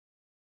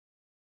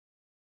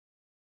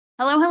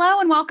Hello, hello,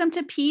 and welcome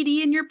to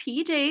PD and Your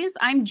PJs.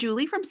 I'm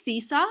Julie from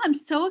Seesaw. I'm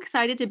so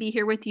excited to be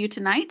here with you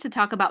tonight to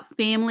talk about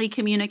family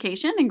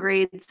communication in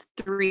grades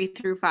 3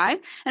 through 5.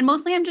 And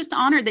mostly, I'm just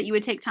honored that you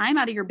would take time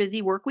out of your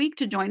busy work week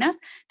to join us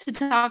to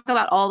talk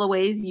about all the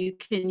ways you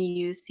can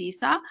use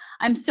Seesaw.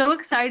 I'm so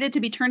excited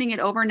to be turning it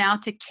over now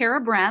to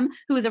Kara Brem,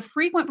 who is a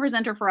frequent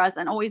presenter for us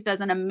and always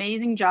does an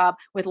amazing job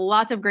with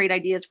lots of great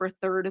ideas for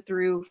 3rd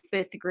through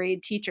 5th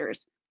grade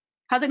teachers.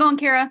 How's it going,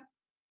 Kara?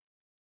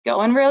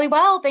 Going really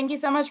well. Thank you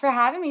so much for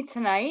having me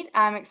tonight.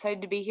 I'm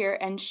excited to be here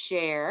and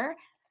share.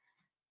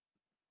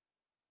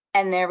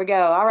 And there we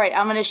go. All right,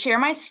 I'm going to share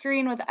my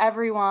screen with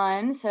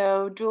everyone.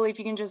 So Julie, if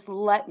you can just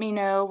let me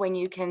know when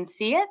you can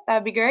see it,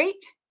 that'd be great.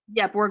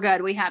 Yep, we're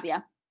good. We have you.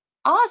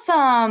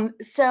 Awesome.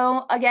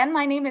 So again,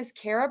 my name is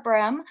Kara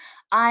Brem.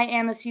 I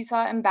am a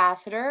Seesaw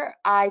ambassador.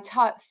 I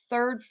taught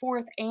 3rd,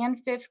 4th,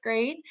 and 5th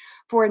grade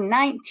for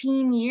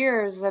 19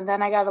 years, and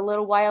then I got a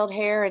little wild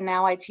hair, and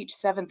now I teach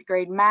 7th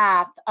grade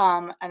math,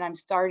 and I'm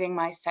starting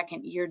my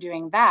 2nd year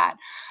doing that.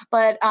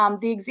 But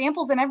the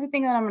examples and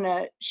everything that I'm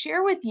going to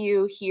share with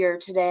you here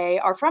today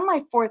are from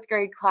my 4th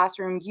grade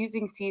classroom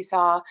using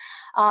Seesaw.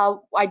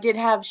 I did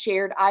have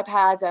shared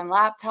iPads and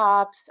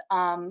laptops,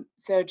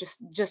 so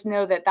just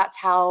know that that's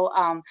how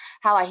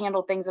I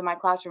handle things in my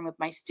classroom with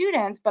my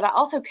students, but I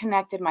also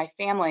connected my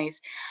families.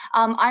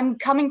 I'm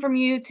coming from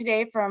you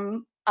today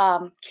from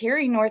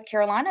Cary, North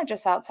Carolina,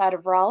 just outside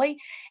of Raleigh.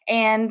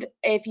 And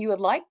if you would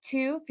like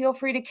to, feel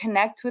free to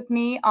connect with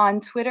me on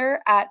Twitter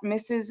at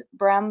Mrs.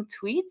 Brem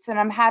Tweets, and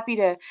I'm happy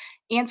to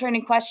answer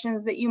any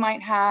questions that you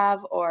might have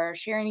or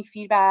share any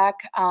feedback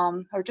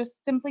or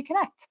just simply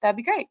connect. That'd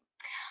be great.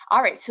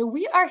 All right, so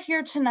we are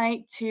here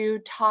tonight to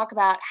talk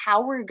about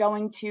how we're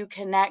going to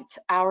connect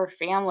our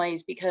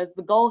families, because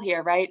the goal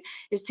here, right,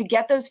 is to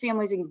get those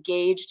families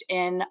engaged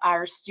in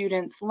our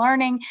students'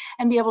 learning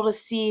and be able to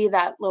see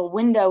that little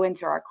window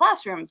into our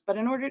classrooms. But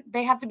in order,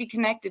 they have to be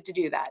connected to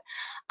do that.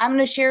 I'm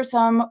going to share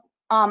some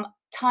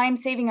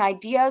time-saving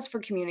ideas for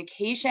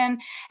communication,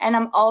 and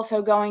I'm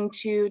also going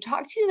to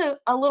talk to you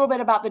a little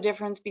bit about the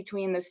difference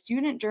between the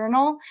student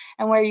journal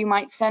and where you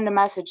might send a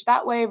message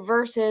that way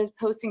versus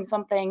posting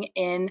something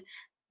in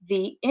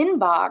the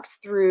inbox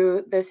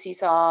through the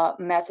Seesaw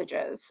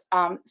messages.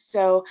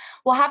 So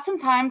we'll have some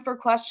time for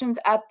questions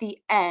at the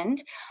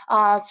end.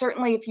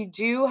 Certainly, if you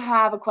do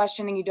have a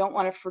question and you don't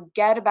want to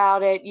forget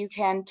about it, you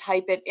can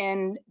type it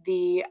in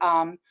the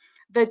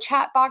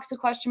chat box, the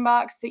question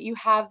box that you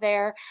have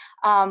there,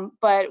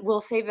 but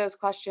we'll save those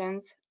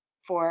questions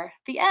for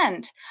the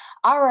end.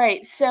 All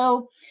right,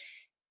 so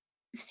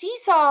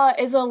Seesaw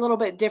is a little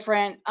bit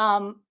different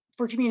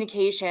for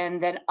communication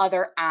than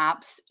other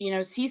apps. You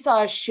know,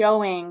 Seesaw is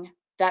showing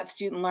that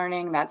student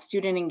learning, that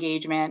student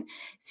engagement.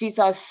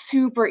 Seesaw is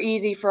super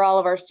easy for all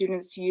of our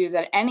students to use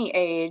at any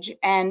age.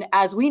 And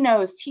as we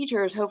know as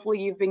teachers,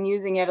 hopefully you've been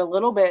using it a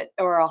little bit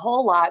or a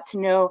whole lot to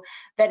know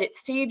that it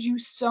saves you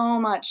so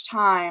much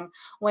time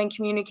when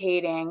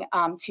communicating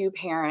to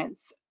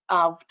parents.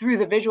 Through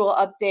the visual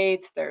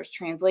updates, there's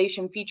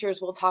translation features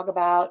we'll talk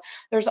about.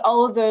 There's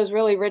all of those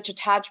really rich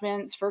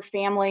attachments for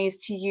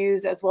families to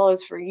use as well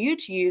as for you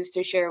to use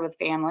to share with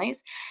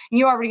families. And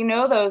you already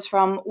know those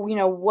from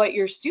what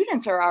your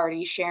students are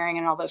already sharing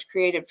and all those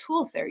creative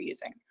tools they're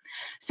using.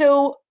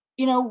 So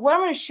what I'm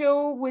going to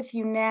share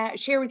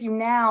with you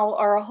now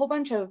are a whole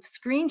bunch of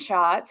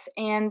screenshots,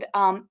 and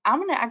I'm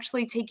going to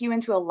actually take you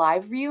into a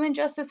live view in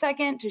just a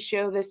second to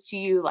show this to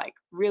you like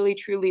really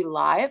truly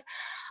live.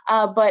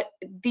 But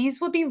these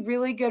would be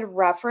really good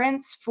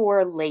reference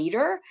for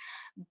later.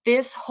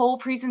 This whole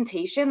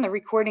presentation, the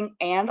recording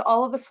and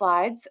all of the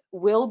slides,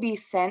 will be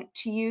sent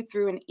to you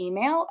through an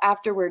email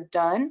after we're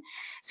done.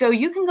 So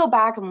you can go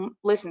back and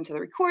listen to the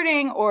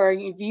recording, or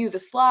you view the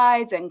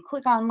slides and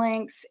click on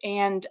links,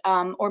 and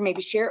or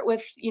maybe share it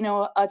with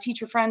a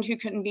teacher friend who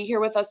couldn't be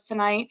here with us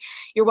tonight.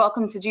 You're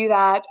welcome to do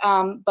that,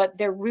 but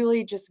they're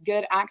really just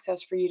good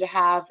access for you to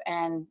have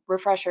and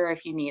refresher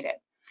if you need it.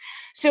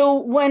 So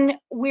when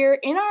we're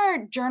in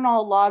our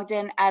journal logged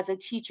in as a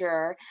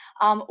teacher,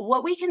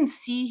 what we can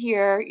see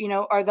here,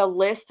 are the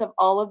list of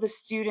all of the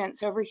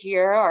students over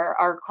here,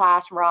 our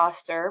class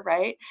roster,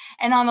 right?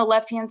 And on the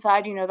left-hand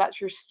side,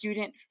 that's your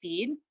student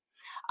feed.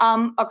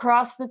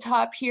 Across the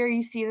top here,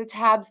 you see the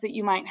tabs that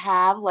you might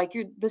have, like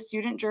the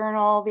student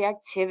journal, the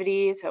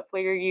activities,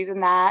 hopefully you're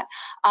using that,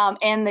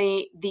 and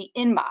the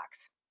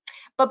inbox.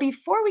 But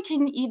before we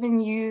can even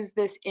use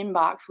this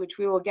inbox, which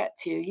we will get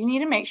to, you need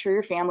to make sure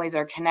your families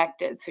are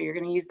connected. So you're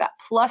going to use that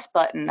plus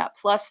button, that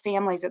plus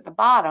families at the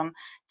bottom,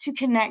 to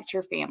connect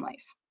your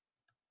families.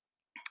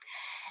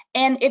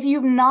 And if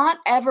you've not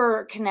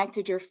ever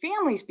connected your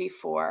families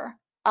before,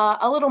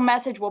 a little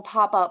message will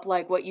pop up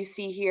like what you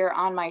see here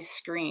on my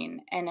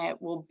screen. And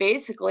it will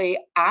basically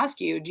ask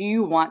you, do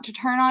you want to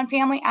turn on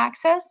family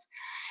access?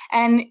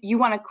 And you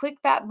want to click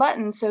that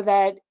button so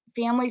that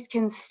families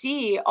can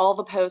see all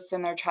the posts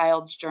in their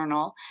child's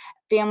journal.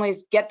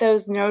 families get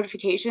those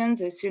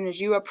notifications as soon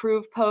as you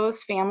approve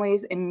posts.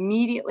 Families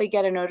immediately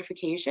get a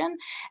notification,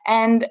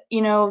 and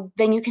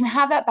then you can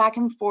have that back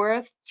and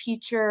forth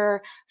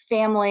teacher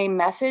family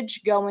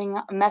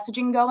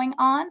messaging going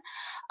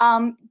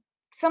on.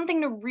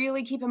 Something to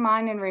really keep in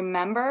mind and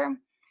remember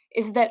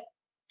is that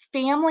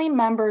family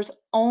members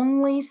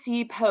only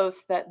see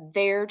posts that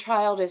their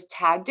child is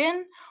tagged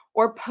in,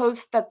 or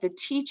posts that the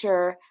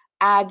teacher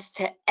adds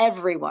to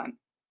everyone.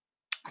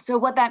 So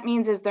what that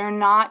means is they're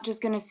not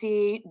just going to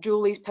see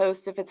Julie's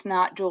posts if it's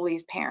not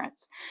Julie's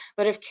parents.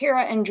 But if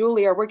Kara and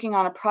Julie are working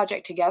on a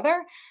project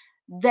together,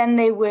 then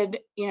they would,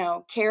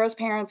 Kara's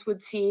parents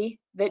would see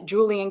that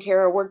Julie and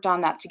Kara worked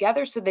on that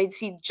together. So they'd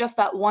see just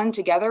that one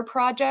together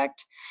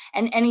project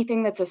and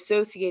anything that's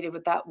associated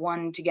with that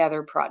one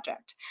together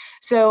project.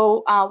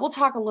 So we'll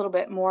talk a little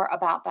bit more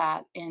about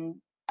that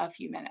in a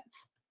few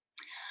minutes.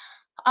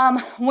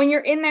 When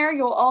you're in there,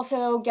 you'll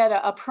also get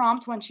a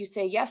prompt once you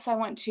say, yes, I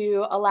want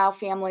to allow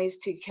families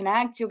to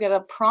connect. You'll get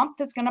a prompt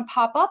that's going to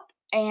pop up,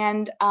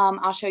 and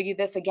I'll show you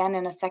this again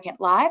in a second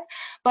live.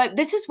 But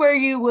this is where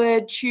you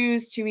would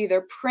choose to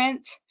either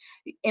print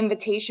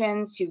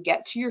invitations to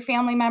get to your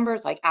family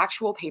members, like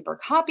actual paper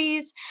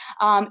copies.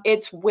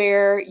 It's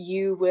where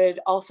you would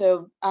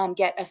also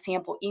get a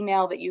sample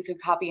email that you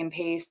could copy and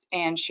paste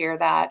and share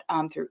that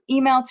through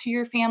email to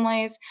your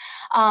families.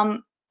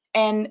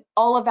 And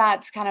all of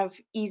that's kind of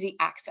easy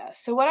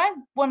access. So what I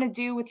want to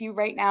do with you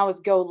right now is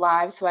go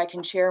live so I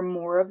can share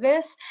more of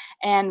this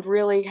and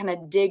really kind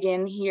of dig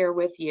in here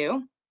with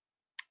you.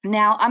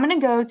 Now I'm going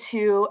to go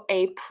to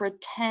a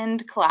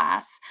pretend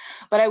class,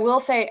 but I will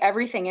say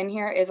everything in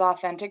here is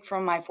authentic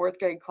from my 4th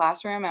grade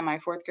classroom and my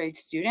 4th grade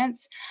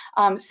students.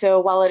 So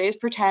while it is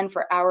pretend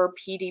for our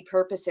PD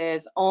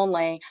purposes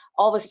only,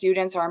 all the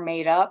students are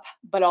made up,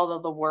 but all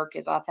of the work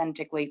is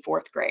authentically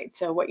 4th grade.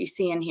 So what you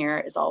see in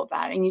here is all of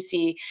that. And you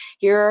see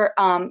here,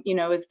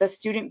 is the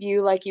student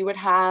view like you would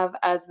have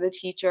as the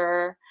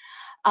teacher.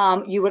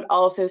 You would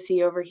also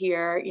see over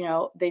here,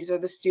 these are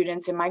the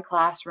students in my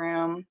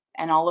classroom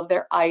and all of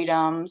their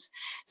items.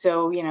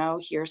 So,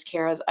 here's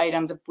Kara's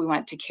items if we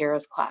went to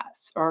Kara's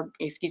class, or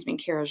excuse me,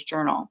 Kara's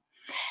journal.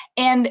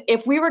 And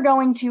if we were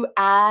going to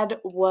add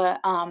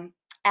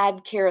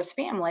Kara's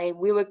family,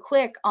 we would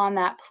click on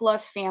that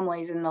plus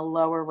families in the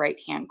lower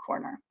right-hand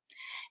corner.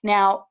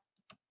 Now,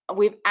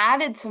 we've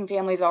added some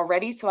families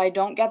already, so I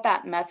don't get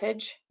that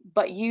message,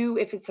 but you,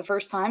 if it's the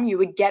first time, you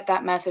would get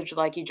that message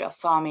like you just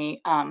saw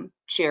me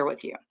share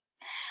with you.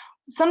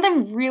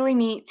 Something really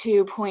neat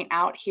to point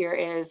out here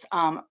is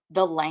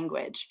the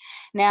language.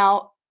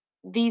 Now,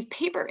 these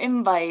paper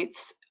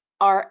invites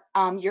are,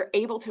 you're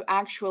able to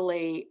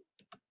actually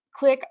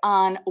click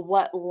on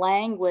what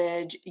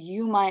language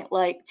you might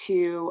like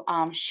to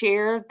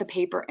share the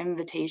paper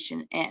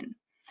invitation in.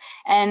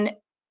 And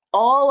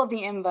all of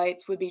the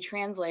invites would be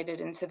translated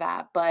into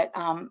that, but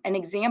an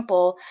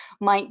example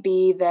might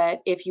be that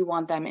if you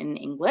want them in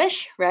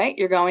English, right,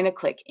 you're going to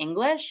click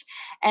English,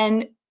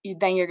 and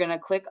then you're going to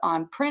click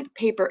on print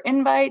paper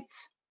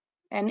invites,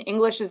 and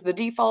English is the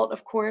default,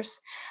 of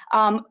course.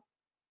 And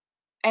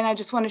I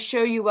just want to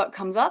show you what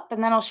comes up,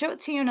 and then I'll show it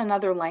to you in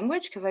another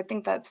language because I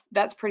think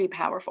that's pretty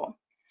powerful.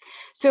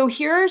 So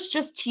here's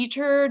just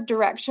teacher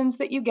directions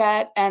that you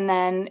get, and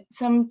then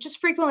some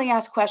just frequently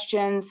asked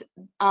questions,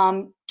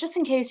 just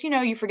in case,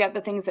 you forget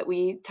the things that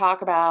we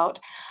talk about.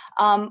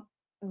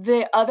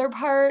 The other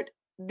part,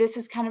 this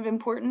is kind of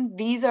important.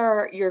 These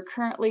are your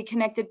currently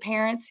connected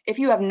parents. If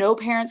you have no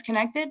parents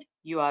connected,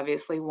 you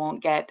obviously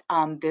won't get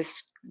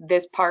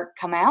this part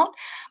come out.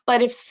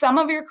 But if some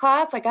of your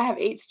class, like I have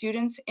 8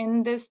 students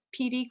in this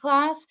PD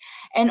class,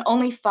 and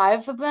only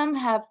 5 of them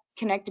have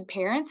connected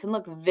parents, and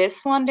look,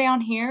 this one down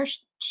here,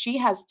 she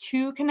has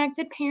 2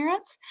 connected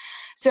parents.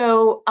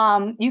 So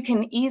you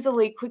can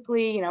easily,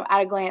 quickly,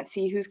 at a glance,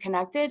 see who's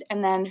connected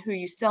and then who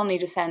you still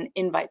need to send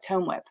invites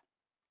home with.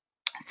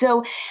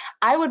 So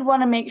I would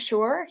want to make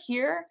sure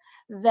here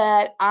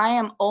that I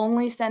am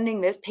only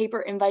sending this paper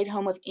invite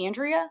home with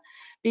Andrea,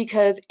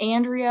 because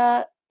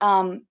Andrea,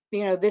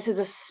 this is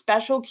a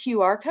special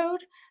QR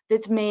code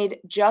that's made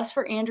just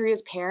for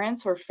Andrea's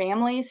parents or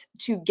families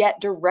to get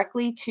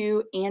directly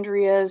to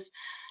Andrea's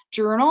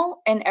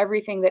journal and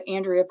everything that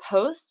Andrea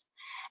posts,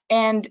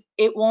 and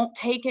it won't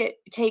take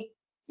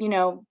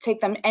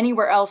them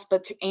anywhere else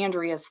but to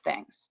Andrea's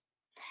things.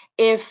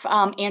 If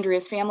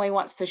Andrea's family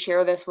wants to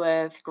share this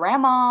with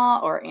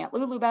Grandma or Aunt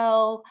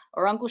Lulubelle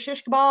or Uncle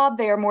Shish Kebab,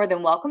 they are more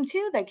than welcome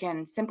to. They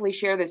can simply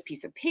share this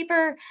piece of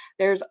paper.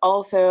 There's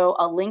also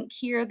a link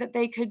here that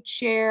they could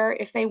share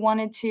if they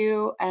wanted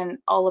to, and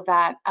all of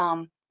that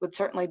would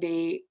certainly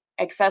be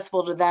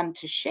accessible to them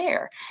to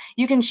share.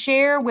 You can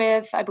share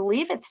with, I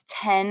believe it's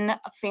 10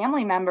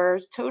 family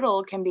members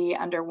total, can be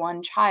under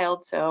 1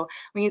 child. So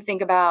when you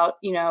think about,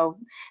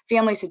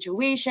 family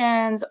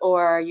situations,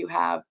 or you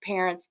have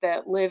parents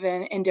that live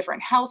in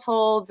different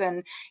households,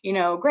 and,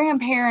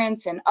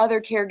 grandparents and other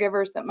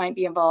caregivers that might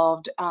be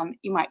involved,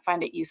 you might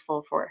find it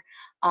useful for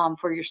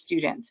for your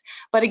students.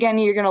 But again,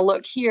 you're going to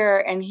look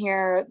here, and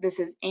here, this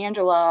is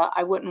Angela.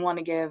 I wouldn't want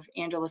to give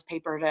Angela's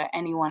paper to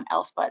anyone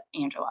else but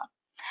Angela.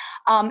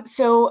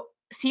 So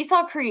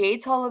Seesaw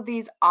creates all of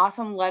these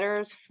awesome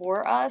letters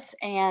for us,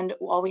 and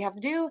all we have to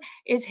do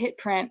is hit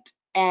print,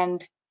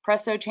 and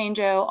presto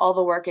changeo, all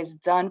the work is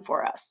done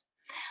for us.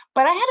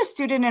 But I had a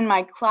student in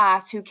my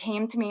class who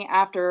came to me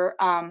after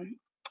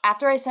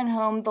I sent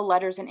home the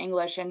letters in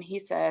English, and he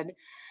said,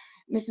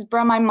 "Mrs.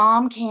 Brum, my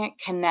mom can't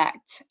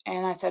connect."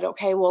 And I said,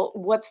 "Okay, well,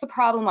 what's the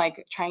problem?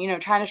 Like trying to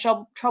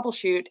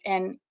troubleshoot."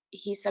 And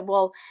he said,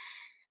 "Well,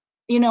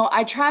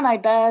 I try my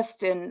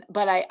best,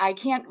 but I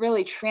can't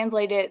really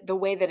translate it the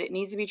way that it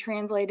needs to be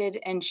translated."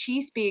 And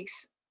she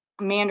speaks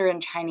Mandarin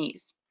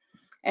Chinese.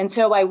 And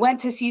so I went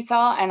to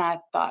Seesaw, and I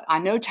thought, I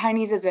know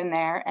Chinese is in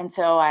there. And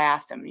so I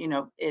asked him,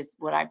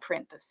 would I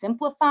print the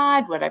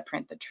simplified? Would I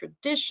print the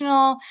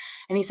traditional?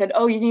 And he said,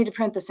 "Oh, you need to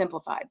print the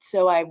simplified."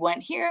 So I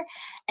went here,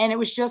 and it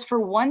was just for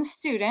one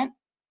student.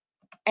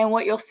 And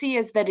what you'll see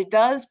is that it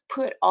does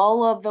put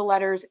all of the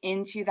letters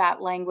into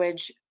that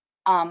language.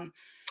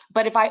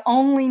 But if I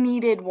only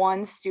needed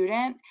one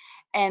student,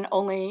 and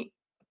only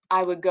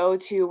I would go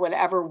to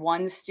whatever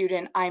one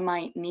student I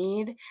might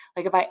need.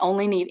 Like if I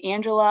only need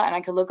Angela, and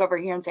I could look over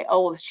here and say,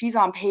 "Oh, well, she's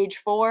on page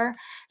 4."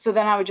 So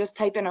then I would just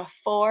type in a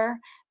 4,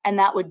 and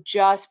that would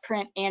just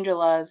print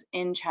Angela's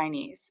in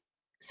Chinese.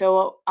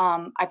 So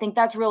I think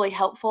that's really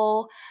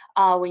helpful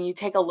when you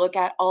take a look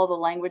at all the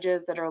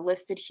languages that are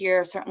listed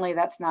here. Certainly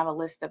that's not a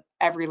list of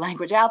every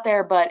language out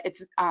there, but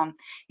it's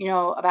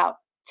about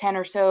 10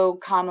 or so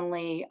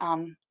commonly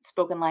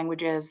spoken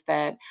languages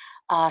that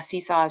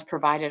Seesaw has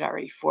provided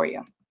already for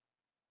you.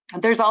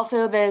 There's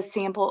also the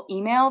sample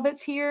email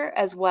that's here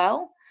as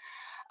well.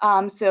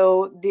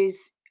 So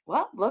this,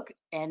 well, look,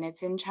 and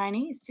it's in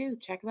Chinese too.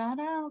 Check that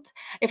out.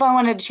 If I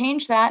wanted to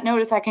change that,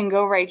 notice I can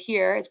go right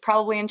here. It's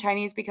probably in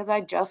Chinese because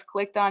I just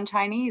clicked on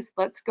Chinese.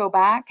 Let's go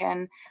back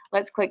and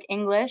let's click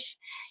English.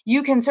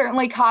 You can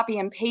certainly copy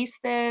and paste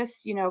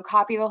this,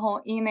 copy the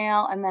whole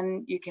email, and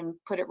then you can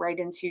put it right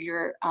into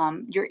your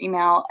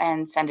email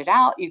and send it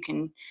out. You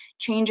can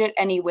change it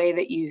any way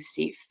that you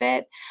see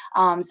fit.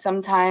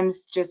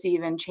 Sometimes just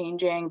even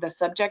changing the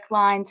subject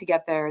line to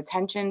get their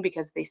attention,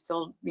 because they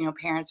still,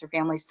 parents or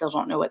families still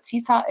don't know what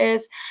Seesaw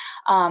is.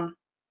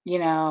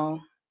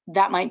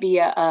 That might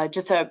be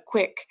just a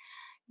quick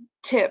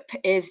tip,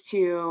 is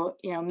to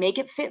make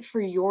it fit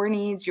for your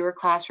needs, your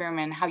classroom,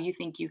 and how you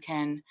think you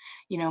can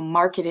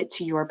market it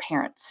to your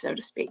parents, so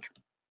to speak.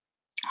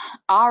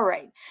 All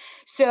right,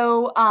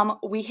 so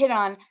we hit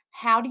on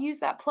how to use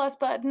that plus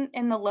button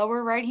in the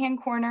lower right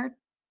hand corner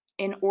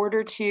in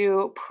order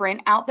to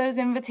print out those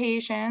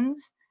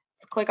invitations.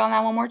 Let's click on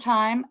that one more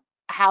time.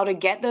 How to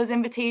get those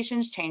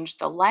invitations, change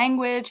the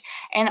language,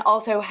 and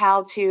also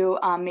how to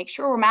make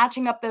sure we're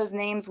matching up those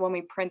names when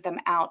we print them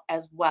out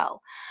as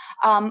well.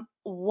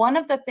 One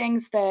of the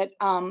things that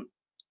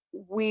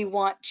we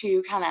want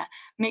to kind of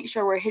make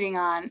sure we're hitting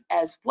on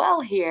as well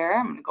here,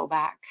 I'm going to go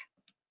back,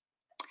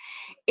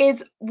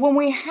 is when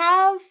we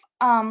have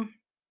an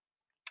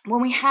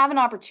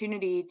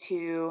opportunity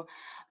to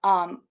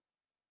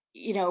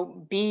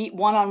be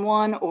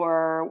one-on-one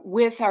or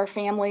with our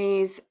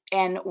families,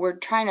 and we're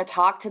trying to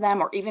talk to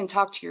them, or even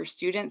talk to your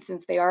students,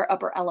 since they are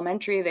upper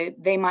elementary,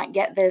 they might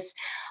get this.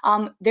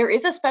 There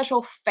is a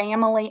special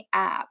family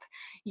app.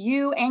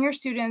 You and your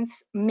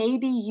students may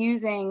be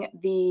using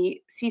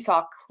the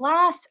Seesaw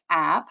class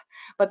app,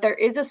 but there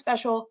is a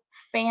special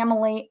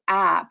family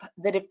app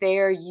that if they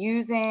are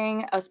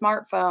using a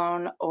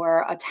smartphone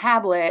or a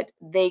tablet,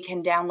 they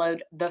can download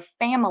the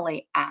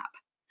family app.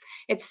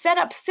 It's set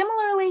up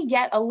similarly,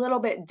 yet a little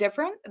bit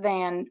different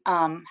than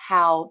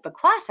how the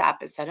class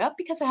app is set up,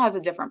 because it has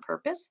a different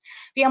purpose.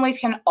 Families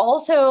can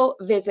also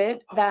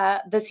visit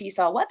the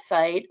Seesaw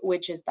website,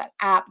 which is that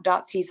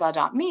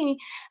app.seesaw.me,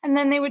 and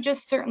then they would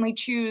just certainly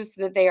choose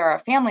that they are a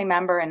family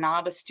member and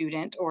not a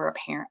student or a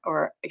parent,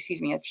 or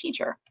excuse me, a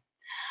teacher.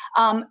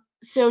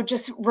 So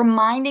just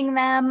reminding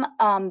them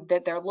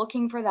that they're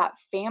looking for that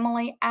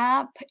family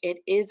app. It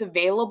is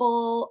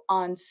available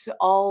on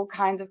all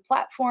kinds of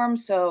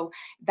platforms. So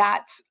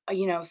that's,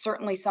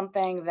 certainly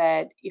something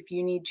that if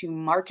you need to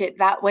market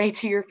that way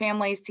to your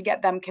families to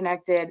get them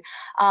connected,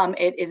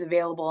 it is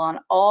available on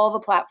all the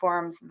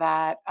platforms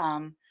that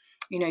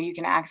you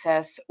can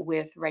access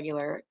with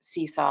regular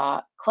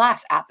Seesaw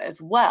class app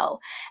as well.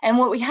 And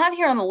what we have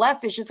here on the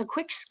left is just a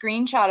quick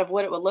screenshot of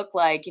what it would look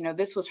like.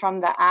 This was from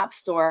the App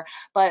Store,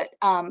 but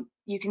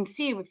you can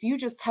see if you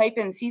just type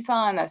in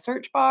Seesaw in the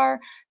search bar,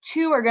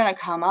 2 are going to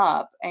come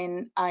up.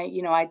 And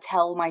I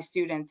tell my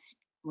students,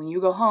 when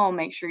you go home,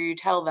 make sure you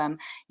tell them,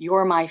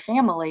 "You're my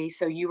family,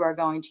 so you are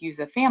going to use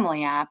a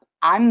family app.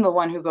 I'm the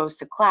one who goes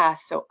to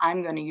class, so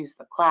I'm going to use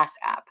the class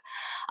app."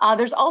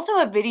 There's also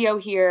a video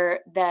here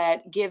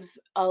that gives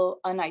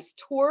a nice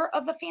tour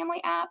of the family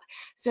app.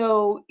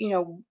 So,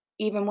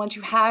 even once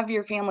you have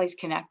your families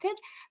connected,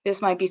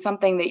 this might be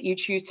something that you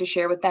choose to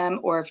share with them,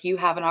 or if you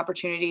have an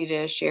opportunity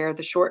to share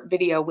the short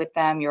video with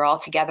them, you're all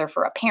together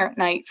for a parent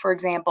night, for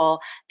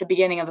example, the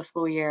beginning of the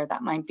school year,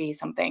 that might be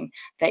something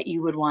that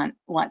you would want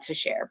to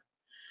share.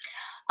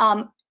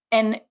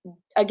 And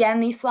again,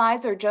 these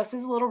slides are just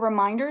as little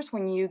reminders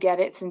when you get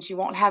it, since you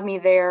won't have me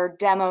there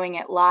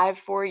demoing it live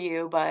for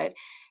you, but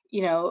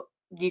you know,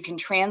 you can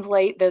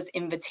translate those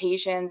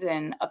invitations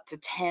in up to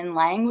 10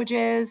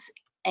 languages,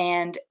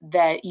 and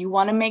that you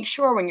want to make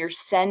sure when you're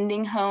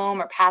sending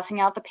home or passing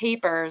out the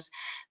papers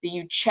that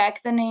you check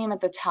the name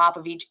at the top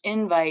of each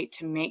invite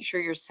to make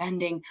sure you're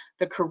sending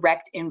the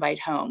correct invite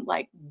home.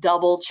 Like,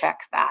 double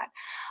check that.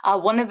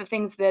 One of the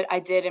things that I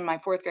did in my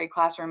 4th grade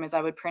classroom is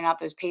I would print out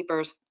those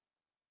papers.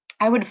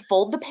 I would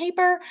fold the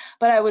paper,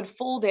 but I would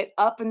fold it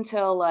up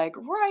until like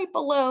right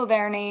below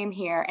their name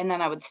here, and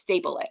then I would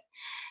staple it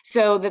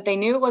so that they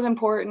knew it was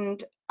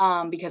important,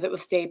 because it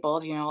was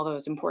stapled. You know, all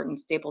those important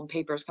stapled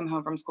papers come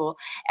home from school.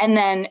 And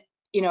then,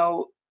 you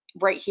know,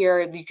 right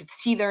here, you could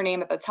see their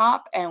name at the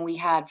top, and we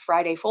had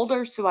Friday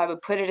folders, so I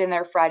would put it in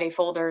their Friday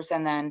folders,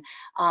 and then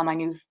I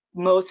knew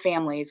most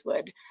families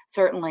would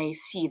certainly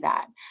see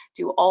that.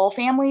 Do all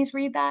families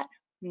read that?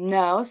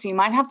 No, so you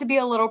might have to be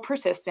a little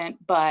persistent,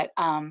 but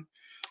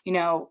you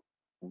know,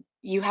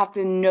 you have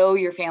to know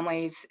your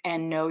families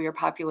and know your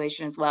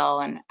population as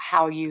well, and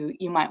how you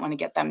might want to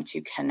get them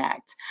to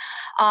connect.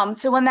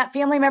 So when that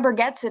family member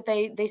gets it,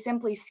 they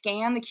simply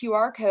scan the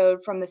QR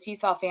code from the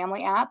Seesaw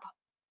Family app.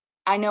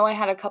 I know I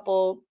had a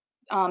couple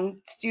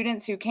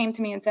students who came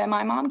to me and said,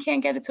 my mom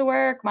can't get it to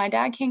work, my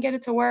dad can't get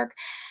it to work.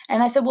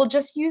 And I said, well,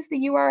 just use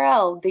the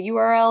URL. The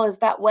URL is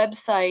that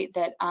website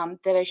that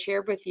that I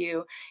shared with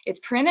you. It's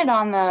printed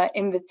on the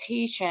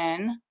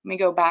invitation. Let me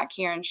go back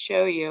here and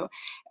show you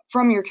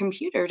from your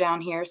computer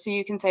down here. So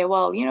you can say,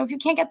 well, you know, if you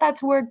can't get that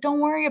to work, don't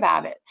worry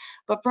about it.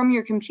 But from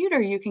your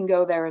computer, you can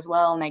go there as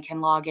well, and they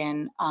can log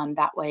in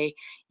that way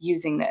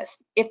using this.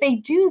 If they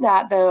do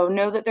that, though,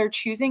 know that they're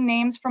choosing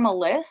names from a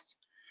list.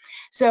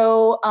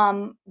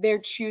 So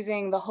they're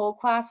choosing the whole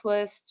class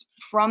list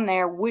from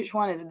there, which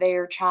one is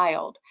their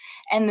child.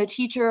 And the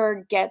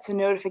teacher gets a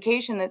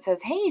notification that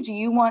says, hey, do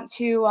you want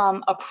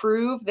to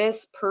approve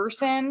this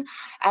person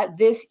at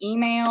this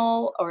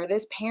email, or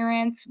this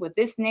parent with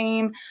this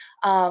name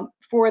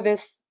for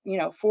this, you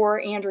know,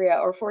 for Andrea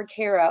or for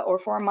Kara or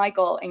for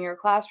Michael in your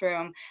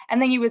classroom?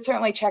 And then you would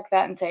certainly check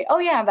that and say, oh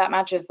yeah, that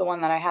matches the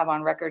one that I have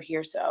on record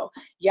here. So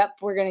yep,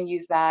 we're going to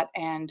use that,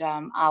 and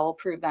I'll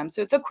approve them.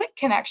 So it's a quick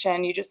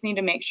connection. You just need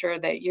to make sure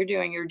that you're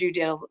doing your due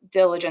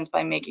diligence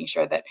by making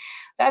sure that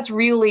that's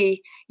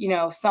really, you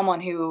know, someone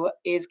who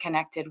is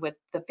connected with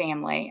the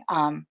family.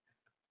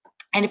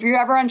 And if you're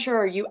ever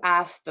unsure, you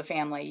ask the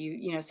family,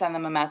 you know, send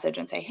them a message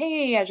and say,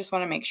 hey, I just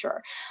want to make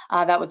sure.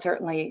 That would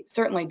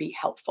certainly be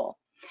helpful.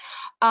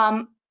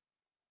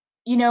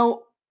 You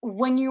know,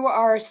 when you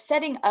are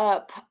setting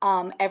up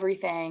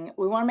everything,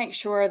 we want to make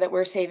sure that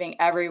we're saving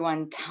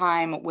everyone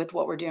time with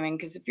what we're doing,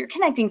 because if you're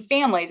connecting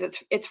families,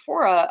 it's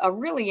for a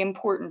really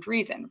important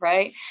reason,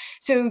 right?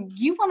 So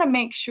you want to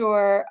make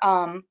sure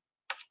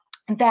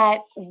that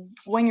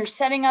when you're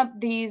setting up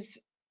these,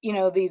 you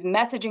know, these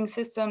messaging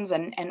systems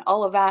and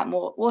all of that, and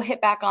we'll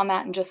hit back on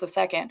that in just a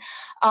second,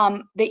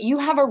 that you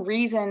have a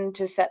reason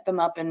to set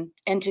them up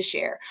and to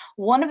share.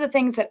 One of the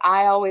things that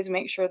I always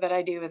make sure that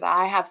I do is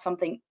I have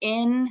something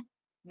in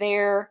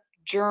their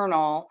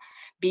journal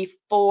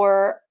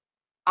before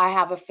I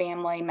have a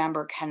family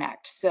member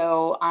connect.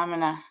 So I'm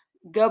gonna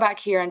go back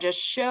here and just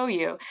show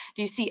you.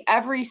 Do you see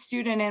every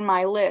student in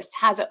my list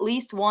has at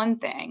least one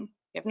thing,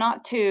 if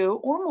not two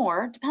or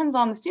more, depends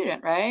on the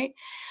student, right?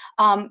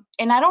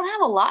 And I don't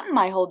have a lot in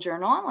my whole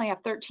journal. I only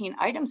have 13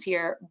 items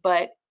here,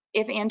 but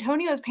if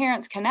Antonio's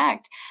parents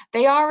connect,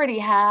 they already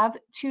have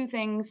two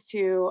things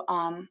to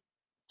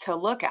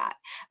look at.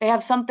 They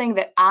have something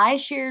that I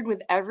shared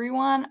with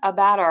everyone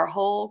about our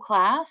whole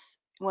class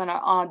when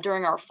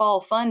during our fall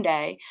fun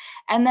day,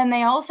 and then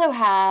they also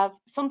have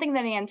something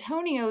that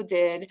Antonio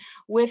did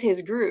with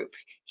his group.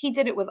 He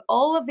did it with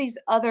all of these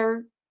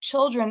other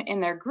children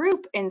in their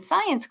group in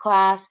science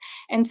class,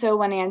 and so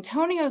when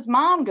Antonio's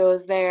mom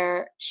goes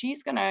there,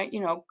 she's gonna, you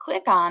know,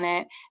 click on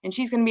it, and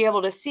she's gonna be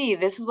able to see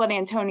this is what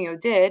Antonio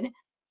did.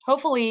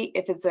 Hopefully,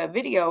 if it's a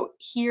video,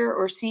 hear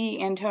or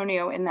see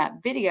Antonio in that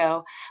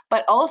video,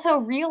 but also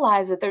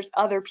realize that there's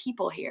other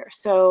people here.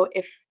 So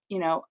if, you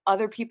know,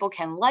 other people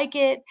can like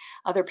it,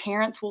 other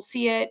parents will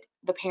see it,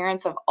 the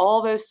parents of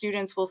all those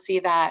students will see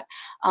that,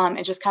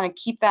 and just kind of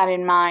keep that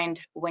in mind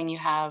when you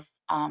have,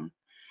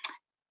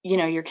 you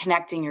know, you're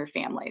connecting your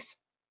families.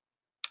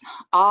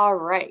 All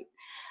right,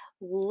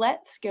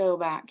 let's go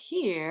back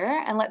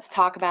here and let's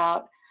talk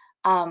about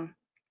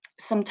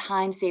some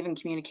time-saving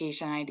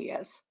communication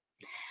ideas.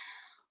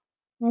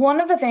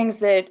 One of the things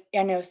that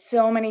I know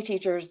so many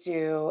teachers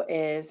do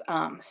is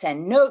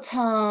send notes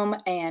home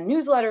and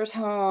newsletters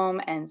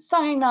home and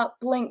sign up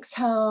links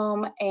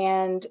home.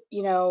 And,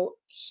 you know,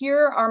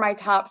 here are my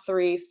top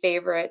 3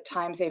 favorite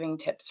time-saving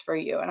tips for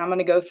you. And I'm going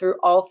to go through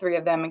all 3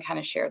 of them and kind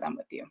of share them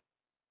with you.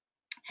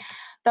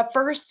 The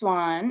first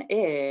one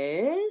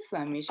is,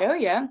 let me show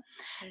you,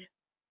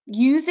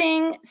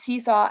 using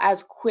Seesaw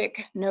as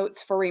quick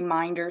notes for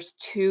reminders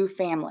to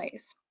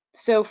families.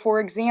 So for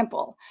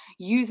example,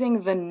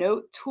 using the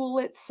note tool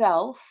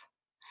itself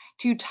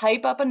to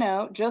type up a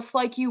note just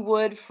like you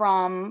would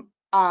from,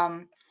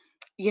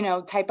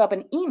 type up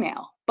an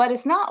email, but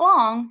it's not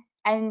long.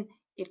 And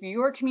if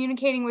you're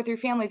communicating with your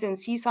families in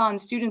Seesaw and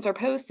students are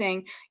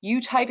posting,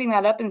 you typing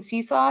that up in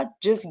Seesaw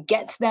just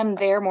gets them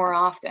there more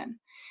often.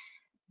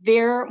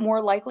 They're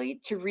more likely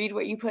to read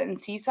what you put in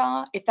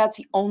Seesaw if that's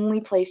the only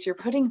place you're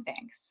putting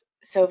things.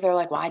 So if they're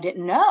like, well, I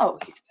didn't know,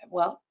 you say,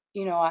 well,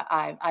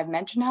 I've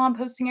mentioned how I'm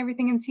posting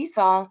everything in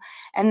Seesaw,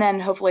 and then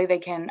hopefully they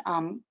can,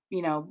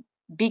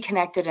 be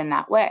connected in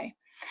that way.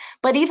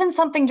 But even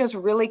something just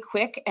really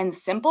quick and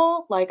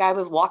simple, like I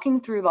was walking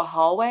through the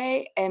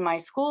hallway in my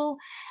school,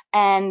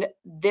 and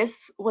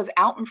this was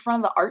out in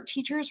front of the art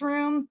teacher's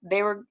room.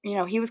 They were,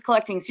 he was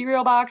collecting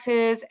cereal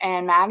boxes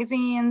and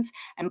magazines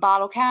and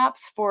bottle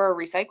caps for a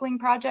recycling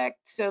project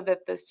so that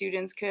the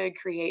students could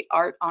create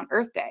art on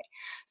Earth Day.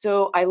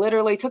 So I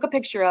literally took a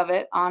picture of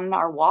it on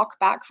our walk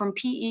back from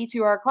PE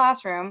to our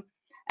classroom,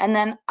 and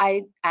then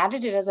I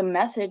added it as a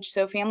message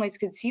so families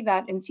could see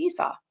that in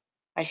Seesaw.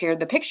 I shared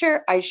the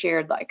picture, I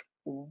shared like,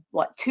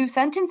 2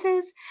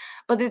 sentences,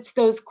 but it's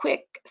those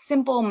quick,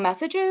 simple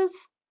messages.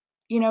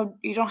 You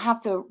don't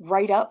have to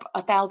write up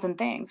 1,000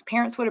 things.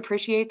 Parents would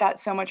appreciate that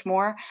so much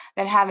more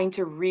than having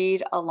to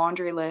read a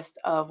laundry list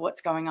of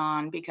what's going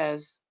on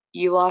because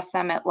you lost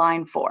them at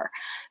line 4.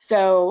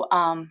 So,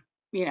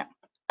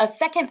 a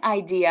second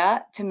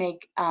idea to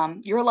make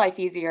your life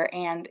easier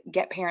and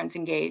get parents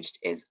engaged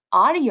is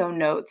audio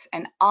notes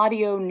and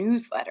audio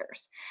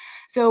newsletters.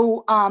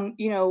 So,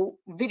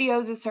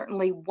 videos is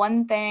certainly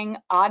one thing,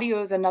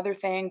 audio is another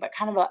thing, but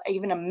kind of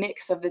even a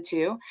mix of the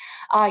two.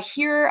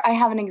 Here I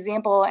have an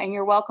example, and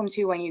you're welcome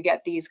to, when you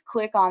get these,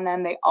 click on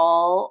them. They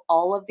all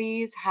of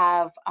these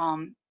have,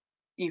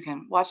 you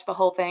can watch the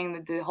whole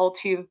thing, the whole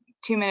 2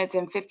 minutes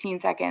and 15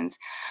 seconds.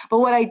 But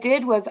what I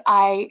did was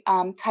I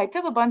typed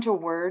up a bunch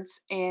of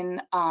words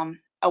in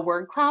a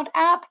word cloud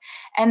app,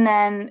 and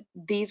then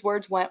these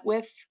words went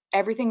with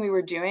everything we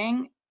were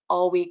doing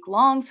all week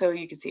long. So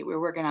you can see we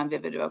were working on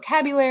vivid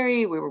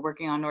vocabulary, we were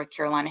working on North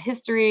Carolina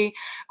history,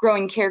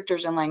 growing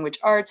characters in language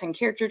arts and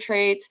character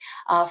traits,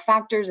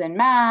 factors in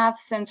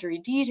math, sensory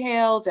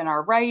details in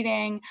our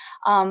writing,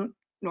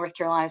 North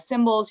Carolina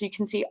symbols. You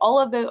can see all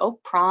of the,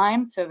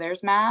 prime, so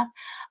there's math.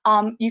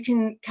 You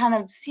can kind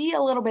of see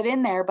a little bit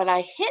in there, but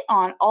I hit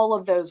on all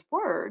of those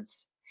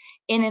words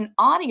in an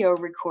audio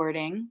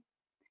recording.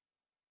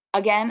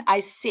 Again, I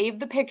save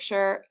the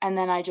picture and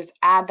then I just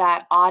add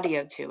that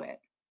audio to it.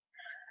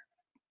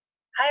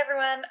 Hi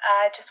everyone,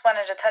 I just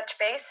wanted to touch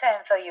base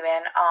and fill you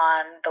in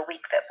on the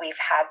week that we've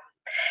had.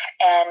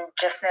 And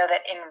just know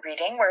that in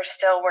reading, we're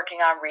still working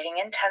on reading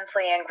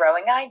intensely and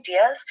growing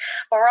ideas,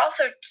 but we're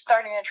also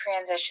starting to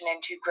transition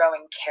into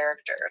growing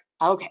characters.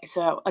 Okay,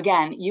 so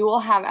again, you will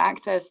have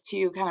access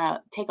to kind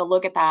of take a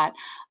look at that.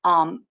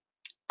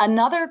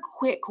 Another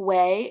quick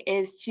way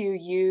is to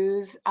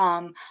use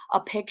a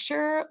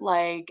picture,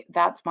 like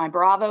that's my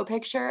Bravo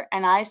picture,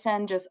 and I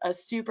send just a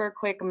super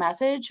quick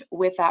message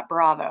with that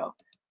Bravo.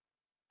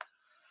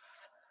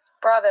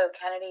 Bravo,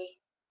 Kennedy.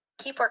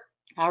 Keep working.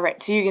 All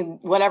right, so you can,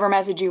 whatever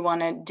message you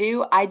want to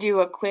do, I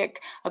do a quick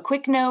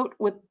note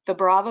with the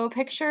Bravo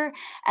picture,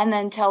 and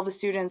then tell the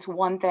students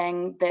one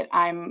thing that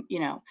I'm,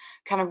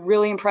 kind of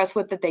really impressed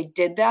with that they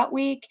did that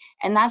week.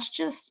 And that's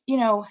just,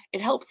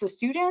 it helps the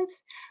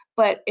students,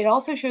 but it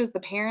also shows the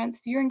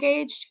parents you're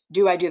engaged.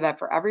 Do I do that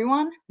for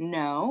everyone?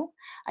 No,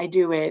 I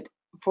do it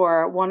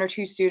for 1 or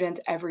 2 students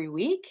every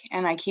week,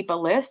 and I keep a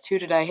list. Who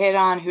did I hit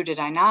on? Who did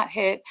I not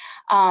hit?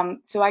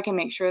 So I can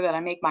make sure that I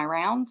make my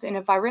rounds. And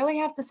if I really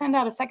have to send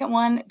out a second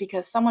one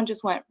because someone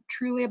just went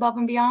truly above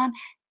and beyond,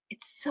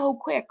 it's so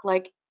quick.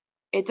 Like,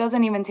 it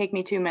doesn't even take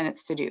me 2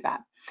 minutes to do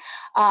that.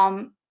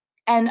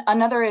 And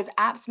another is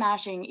app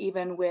smashing,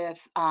 even with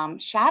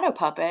Shadow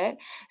Puppet.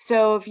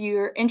 So if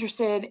you're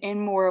interested in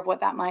more of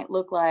what that might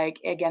look like,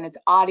 again, it's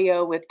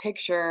audio with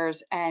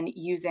pictures and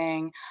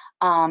using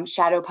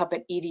Shadow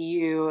Puppet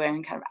EDU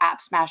and kind of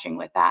app smashing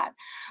with that.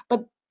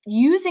 But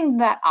using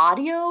that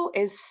audio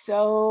is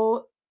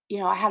so,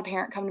 I had a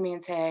parent come to me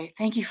and say,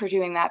 thank you for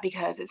doing that,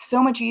 because it's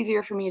so much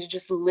easier for me to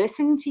just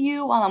listen to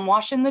you while I'm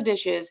washing the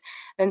dishes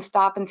than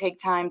stop and take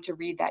time to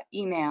read that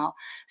email.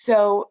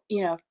 So,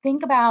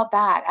 think about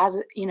that as,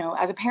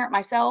 as a parent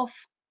myself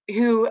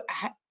who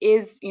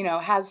is,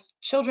 has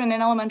children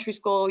in elementary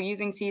school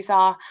using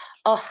Seesaw.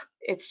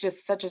 It's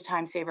just such a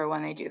time saver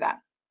when they do that.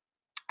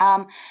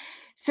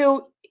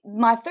 So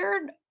my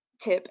third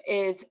tip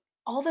is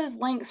all those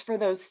links for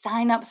those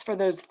signups for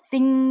those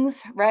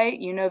things, right?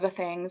 The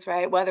things,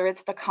 right? Whether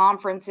it's the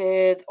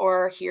conferences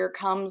or here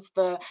comes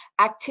the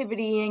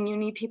activity and you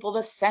need people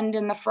to send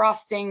in the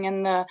frosting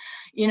and the,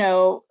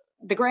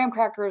 the graham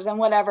crackers and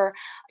whatever,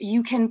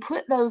 you can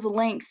put those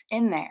links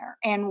in there.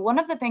 And one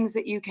of the things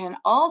that you can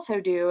also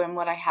do, and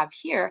what I have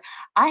here,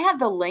 I have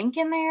the link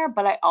in there,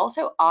 but I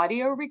also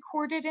audio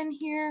recorded in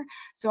here.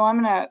 So I'm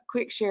gonna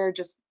quick share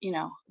just,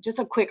 just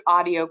a quick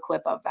audio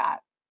clip of that.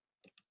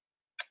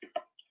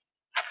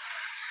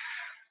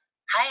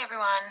 Hi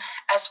everyone.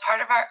 As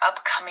part of our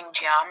upcoming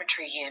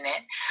geometry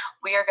unit,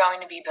 we are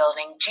going to be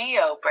building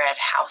geo-bread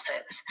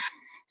houses.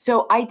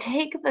 So I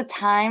take the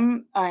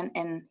time,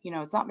 and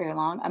it's not very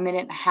long, 1.5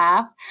 minutes,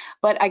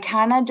 but I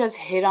kind of just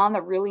hit on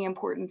the really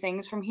important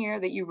things from here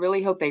that you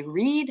really hope they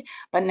read,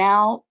 but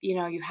now,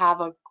 you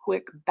have a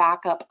quick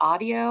backup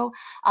audio.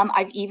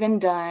 I've even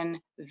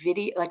done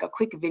video, like a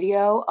quick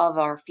video of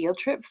our field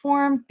trip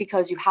form,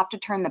 because you have to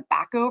turn the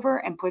back over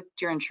and put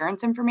your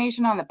insurance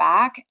information on the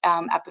back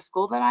at the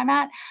school that I'm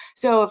at.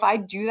 So if I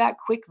do that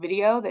quick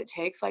video that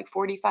takes like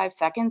 45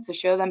 seconds to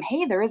show them,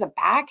 hey, there is a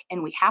back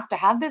and we have to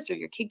have this or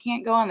your kid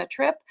can't go on the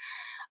trip,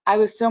 I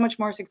was so much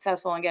more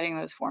successful in getting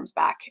those forms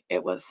back.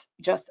 It was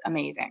just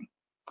amazing.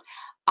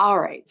 All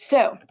right,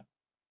 so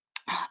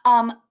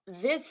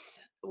this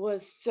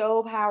was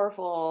so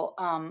powerful,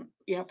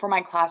 for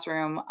my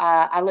classroom.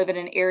 I live in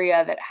an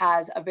area that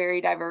has a very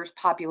diverse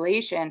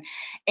population,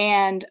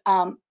 and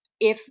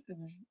if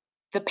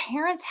the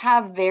parents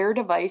have their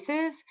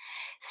devices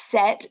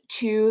set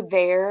to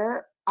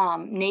their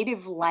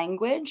native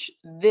language,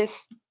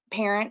 this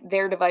parent,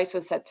 their device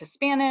was set to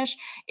Spanish.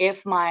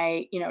 If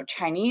my,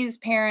 Chinese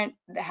parent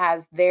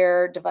has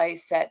their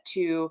device set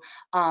to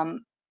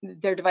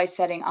their device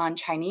setting on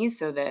Chinese,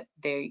 so that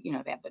they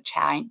have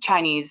the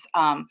Chinese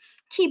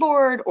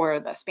keyboard or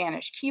the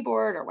Spanish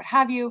keyboard or what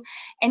have you.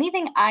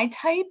 Anything I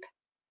type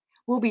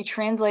will be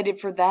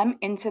translated for them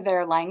into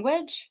their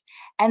language,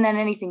 and then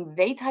anything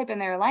they type in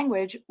their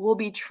language will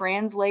be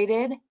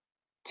translated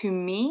to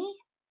me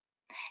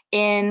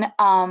in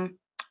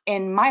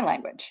my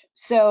language.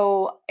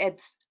 So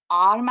it's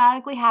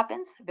automatically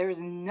happens. There's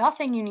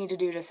nothing you need to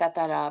do to set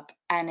that up,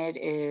 and it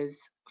is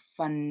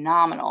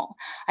phenomenal.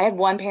 I had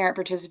one parent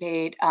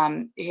participate.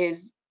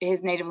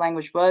 His native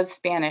language was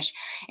Spanish,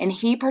 and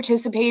he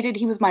participated.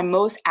 He was my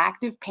most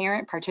active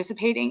parent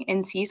participating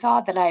in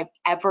Seesaw that I've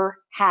ever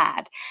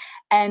had.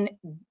 And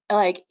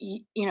like,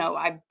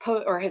 I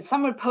put, or his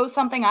son would post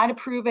something, I'd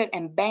approve it,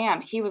 and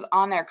bam, he was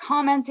on there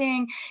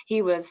commenting.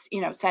 He was,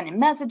 sending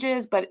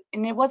messages,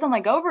 and it wasn't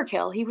like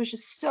overkill. He was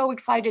just so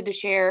excited to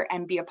share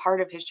and be a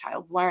part of his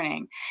child's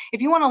learning.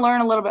 If you want to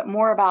learn a little bit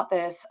more about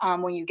this,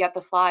 when you get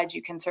the slides,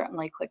 you can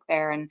certainly click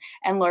there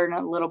and learn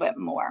a little bit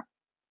more.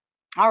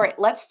 All right,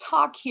 let's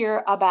talk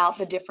here about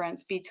the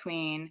difference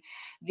between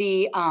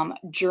the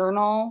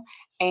journal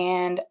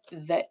and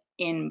the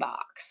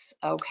inbox.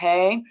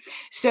 Okay,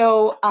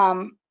 so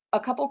a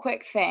couple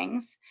quick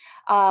things.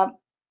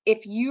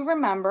 If you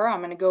remember,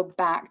 I'm going to go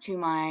back to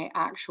my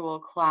actual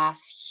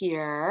class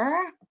here.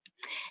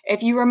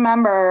 If you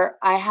remember,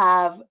 I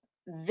have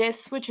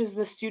this, which is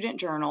the student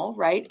journal,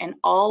 right? And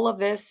all of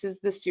this is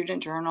the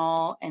student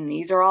journal, and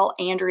these are all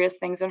Andrea's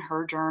things in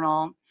her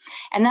journal.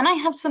 And then I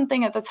have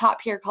something at the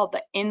top here called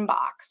the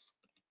inbox.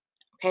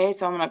 Okay,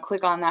 so I'm going to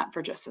click on that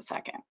for just a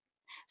second.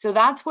 So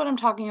that's what I'm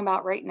talking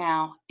about right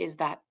now, is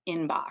that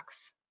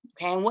inbox.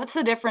 Okay, and what's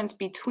the difference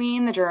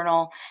between the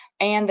journal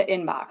and the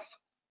inbox?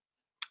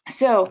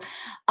 So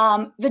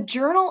the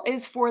journal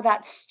is for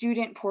that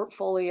student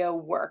portfolio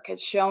work.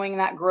 It's showing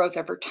that growth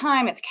over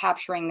time. It's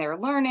capturing their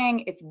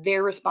learning. It's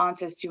their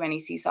responses to any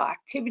Seesaw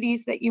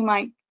activities that you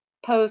might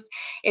post.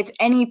 It's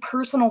any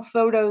personal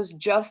photos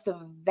just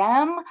of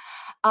them.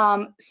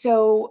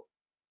 So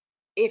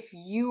if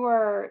you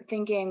are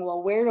thinking,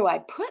 well, where do I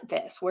put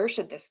this? Where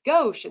should this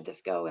go? Should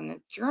this go in the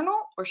journal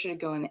or should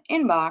it go in the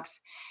inbox?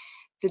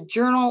 The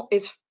journal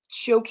is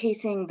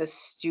showcasing the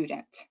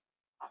student.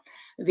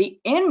 The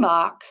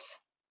inbox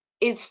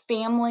is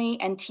family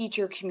and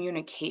teacher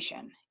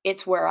communication.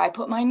 It's where I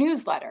put my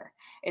newsletter.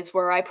 It's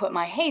where I put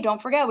my, hey, don't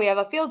forget we have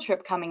a field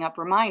trip coming up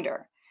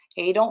reminder.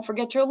 Hey, don't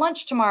forget your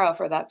lunch tomorrow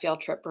for that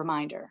field trip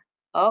reminder.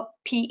 Oh,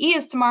 PE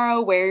is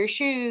tomorrow, wear your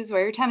shoes,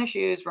 wear your tennis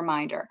shoes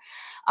reminder.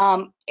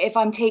 If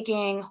I'm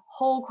taking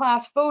whole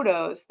class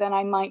photos, then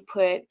I might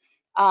put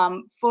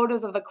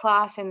photos of the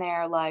class in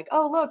there, like,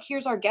 oh, look,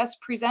 here's our guest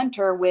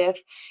presenter with,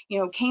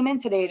 came in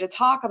today to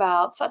talk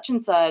about such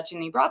and such,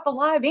 and he brought the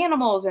live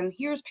animals, and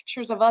here's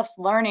pictures of us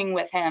learning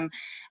with him.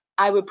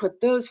 I would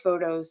put those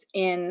photos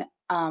in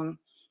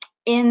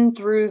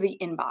through the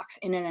inbox,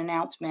 in an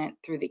announcement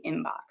through the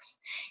inbox.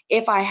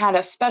 If I had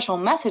a special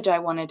message I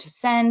wanted to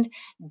send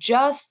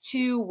just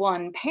to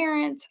one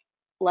parent,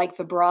 like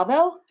the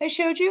Bravo I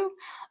showed you,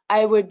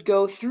 I would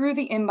go through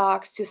the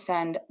inbox to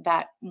send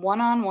that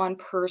one-on-one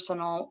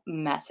personal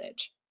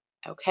message.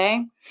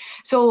 Okay,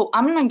 so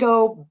I'm going to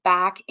go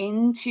back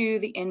into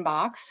the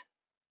inbox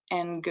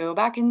and go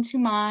back into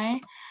my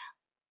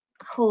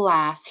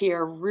class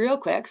here real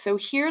quick. So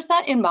here's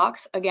that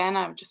inbox. Again,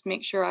 I would just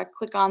make sure I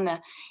click on the,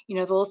 the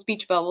little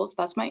speech bubbles.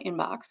 That's my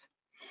inbox.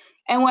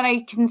 And what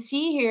I can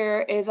see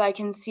here is I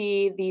can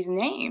see these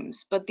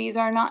names, but these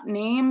are not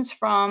names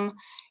from,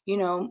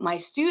 my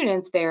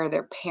students. They're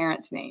their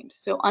parents' names.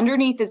 So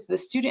underneath is the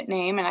student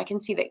name, and I can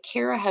see that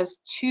Kara has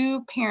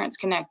 2 parents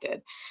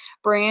connected,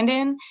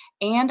 Brandon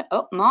and,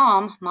 oh,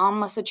 mom. Mom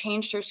must have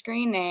changed her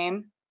screen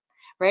name,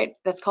 right?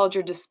 That's called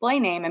your display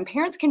name, and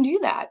parents can do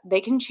that.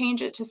 They can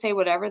change it to say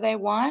whatever they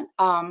want.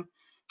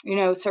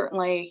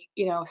 Certainly,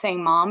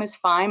 saying mom is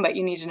fine, but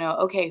you need to know,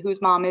 okay,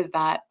 whose mom is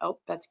that? Oh,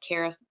 that's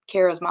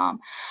Kara's mom.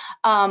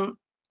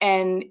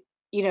 And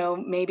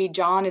maybe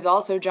John is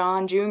also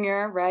John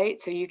Jr.,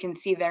 right? So you can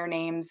see their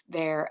names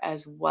there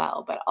as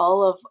well. But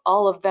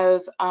all of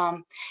those,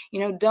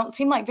 don't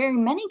seem like very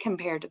many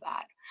compared to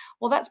that.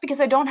 Well, that's because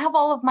I don't have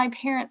all of my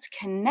parents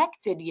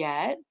connected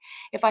yet.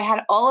 If I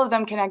had all of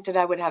them connected,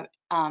 I would have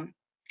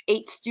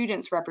 8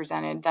 students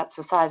represented. That's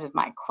the size of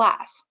my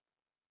class.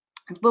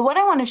 But what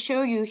I want to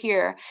show you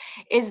here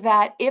is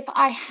that if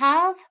I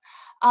have,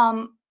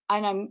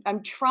 and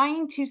I'm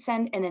trying to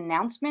send an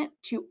announcement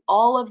to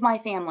all of my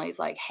families,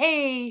 like,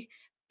 hey,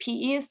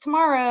 PE is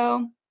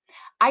tomorrow,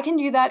 I can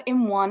do that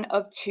in one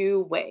of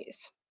 2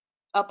 ways.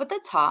 Up at the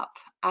top,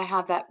 I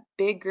have that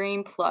big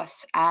green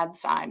plus add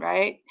sign,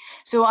 right?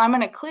 So I'm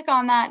going to click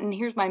on that, and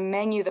here's my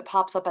menu that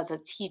pops up as a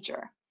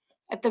teacher.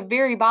 At the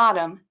very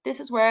bottom, this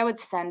is where I would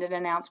send an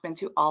announcement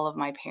to all of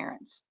my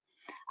parents.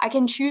 I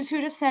can choose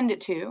who to send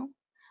it to.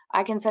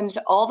 I can send it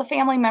to all the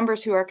family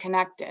members who are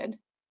connected,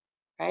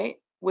 right?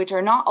 Which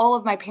are not all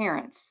of my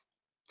parents.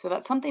 So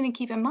that's something to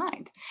keep in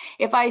mind.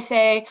 If I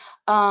say,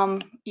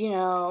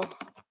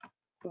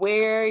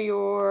 wear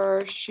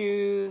your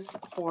shoes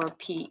for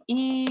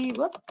PE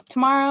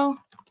tomorrow,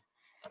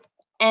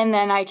 and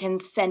then I can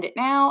send it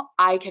now.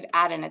 I could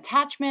add an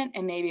attachment,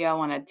 and maybe I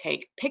want to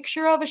take a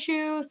picture of a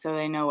shoe so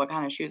they know what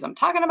kind of shoes I'm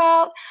talking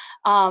about.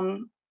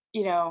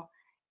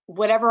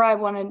 Whatever I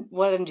want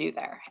to do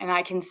there, and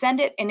I can send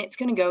it, and it's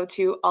going to go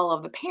to all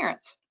of the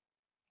parents.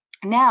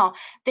 Now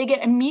they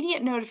get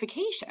immediate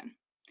notification.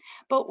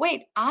 But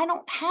wait, I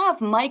don't have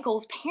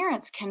Michael's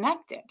parents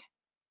connected.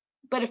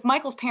 But if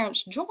Michael's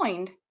parents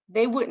joined,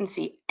 they wouldn't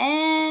see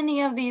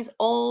any of these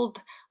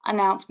old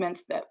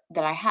announcements that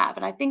I have.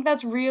 And I think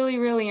that's really,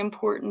 really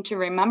important to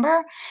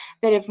remember,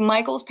 that if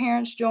Michael's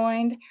parents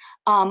joined,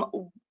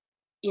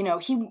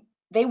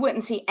 they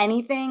wouldn't see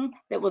anything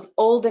that was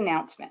old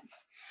announcements.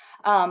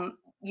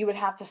 You would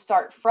have to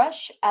start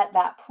fresh at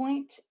that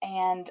point,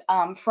 and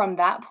from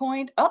that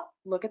point, oh,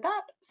 look at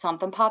that,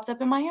 something popped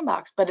up in my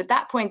inbox. But at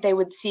that point, they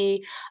would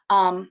see,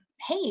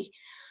 hey,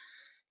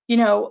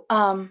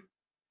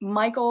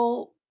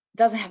 Michael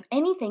doesn't have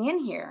anything in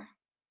here,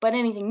 but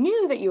anything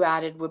new that you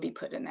added would be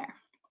put in there.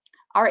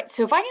 All right,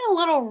 so if I get a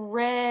little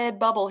red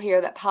bubble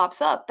here that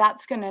pops up,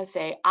 that's going to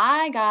say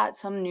I got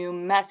some new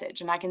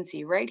message. And I can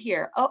see right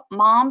here, oh,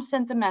 mom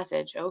sent a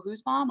message. Oh,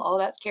 who's mom? Oh,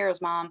 that's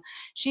Kara's mom.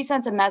 She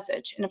sent a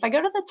message. And if I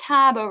go to the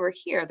tab over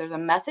here, there's a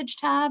message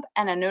tab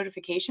and a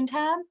notification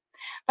tab.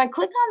 If I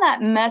click on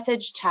that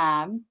message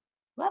tab,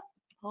 whoop,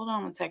 hold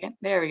on one second.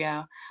 There we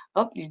go.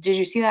 Oh, did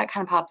you see that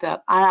kind of popped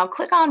up? And I'll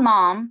click on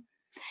mom,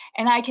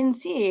 and I can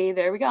see,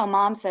 there we go.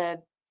 Mom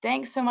said,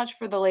 thanks so much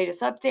for the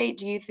latest update.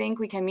 Do you think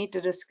we can meet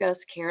to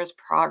discuss Kara's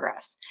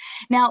progress?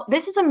 Now,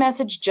 this is a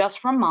message just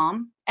from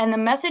mom, and the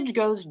message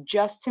goes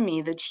just to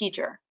me, the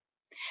teacher.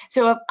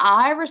 So if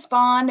I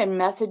respond and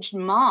message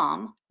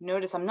mom,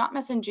 notice I'm not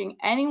messaging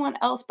anyone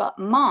else but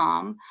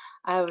mom,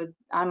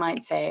 I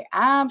might say,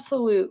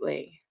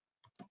 absolutely.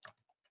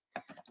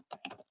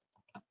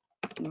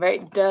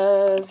 Right,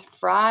 does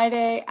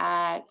Friday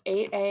at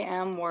 8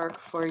 a.m. work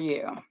for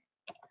you?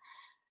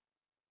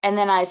 And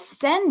then I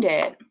send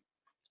it.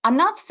 I'm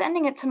not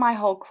sending it to my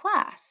whole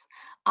class.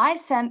 I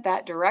sent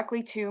that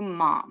directly to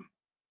mom.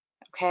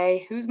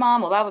 Okay, who's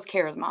mom? Well, that was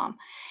Kara's mom.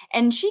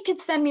 And she could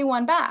send me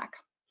one back.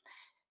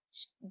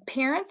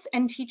 Parents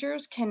and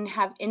teachers can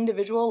have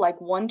individual,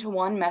 like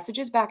one-to-one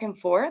messages back and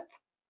forth.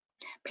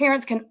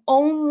 Parents can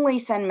only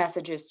send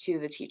messages to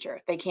the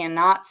teacher. They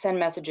cannot send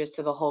messages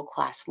to the whole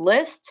class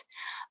list.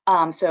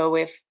 So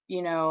if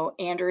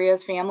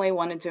Andrea's family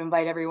wanted to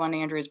invite everyone to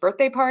Andrea's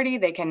birthday party,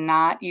 they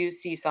cannot use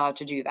Seesaw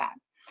to do that.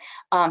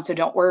 So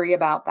don't worry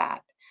about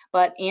that.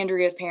 But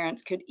Andrea's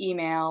parents could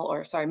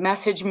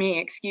message me,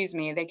 excuse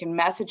me. They can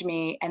message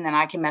me, and then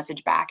I can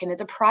message back. And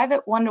it's a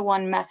private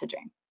one-to-one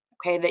messaging,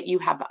 okay, that you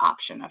have the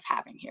option of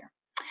having here.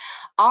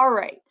 All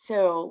right,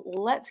 so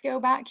let's go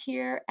back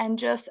here, and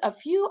just a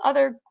few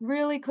other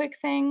really quick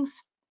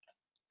things.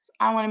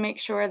 I want to make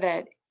sure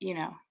that,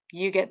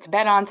 you get to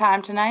bed on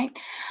time tonight.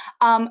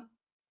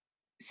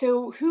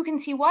 So who can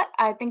see what?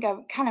 I think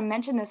I've kind of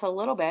mentioned this a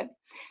little bit.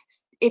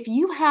 If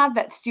you have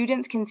that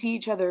students can see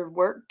each other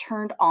work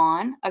turned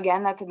on,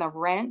 again, that's in the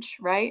wrench,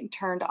 right?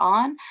 Turned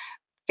on.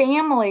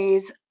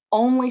 Families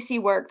only see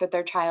work that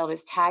their child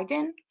is tagged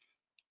in,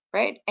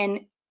 right? And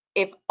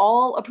if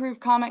all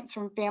approved comments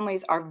from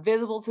families are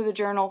visible to the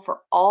journal for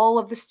all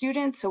of the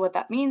students, so what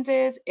that means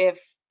is if,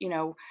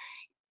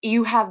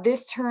 you have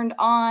this turned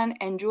on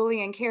and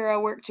Julie and Kara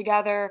work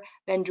together,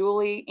 then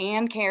Julie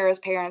and Kara's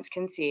parents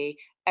can see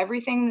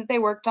everything that they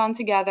worked on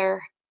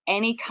together,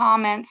 any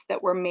comments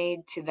that were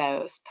made to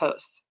those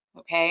posts.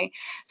 Okay,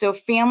 so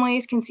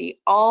families can see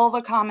all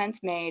the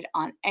comments made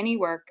on any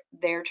work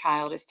their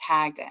child is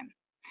tagged in.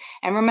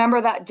 And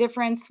remember that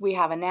difference, we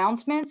have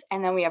announcements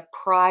and then we have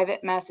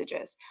private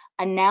messages.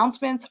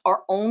 Announcements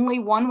are only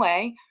one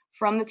way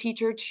from the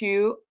teacher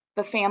to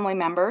the family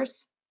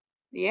members.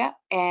 Yeah,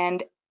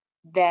 and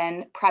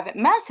then private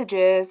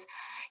messages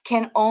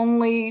are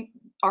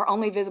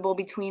only visible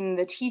between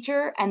the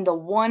teacher and the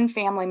one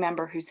family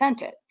member who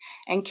sent it.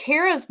 And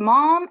Kara's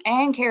mom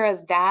and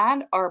Kara's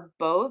dad are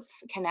both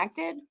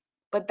connected,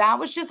 but that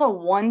was just a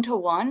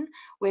one-to-one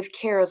with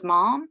Kara's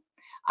mom.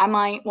 I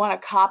might want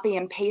to copy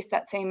and paste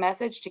that same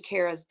message to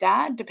Kara's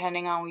dad,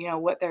 depending on, you know,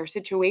 what their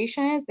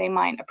situation is. They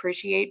might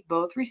appreciate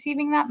both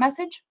receiving that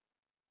message,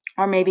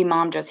 or maybe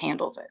mom just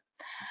handles it.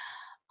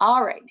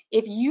 All right,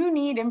 if you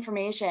need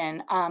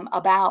information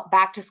about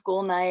back to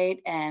school night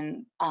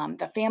and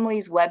the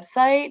family's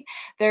website,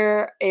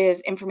 there is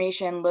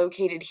information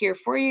located here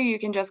for you. You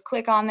can just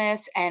click on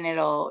this and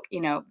it'll, you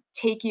know,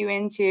 take you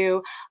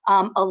into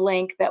a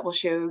link that will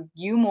show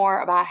you more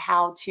about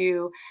how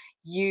to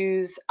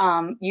use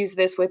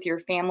this with your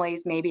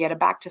families, maybe at a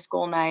back to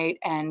school night,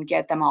 and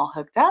get them all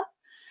hooked up.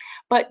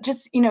 But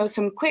just, you know,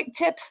 some quick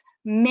tips.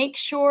 Make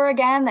sure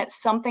again that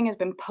something has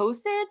been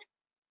posted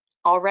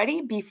already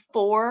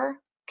before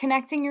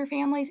connecting your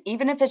families,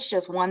 even if it's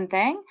just one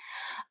thing.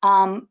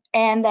 And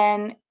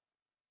then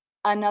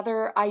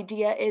another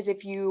idea is,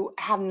 if you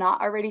have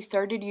not already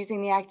started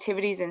using the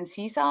activities in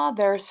Seesaw,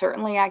 there are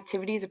certainly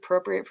activities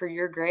appropriate for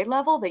your grade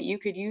level that you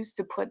could use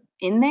to put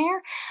in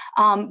there.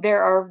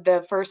 There are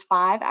the first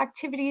 5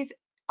 activities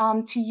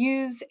to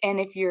use, and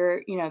if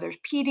you're, you know, there's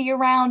PD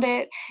around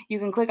it, you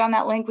can click on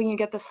that link when you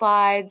get the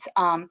slides.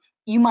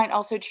 You might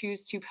also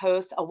choose to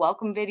post a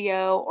welcome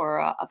video or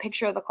a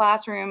picture of the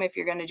classroom if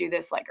you're going to do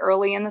this like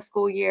early in the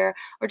school year,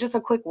 or just a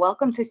quick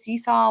welcome to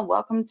Seesaw,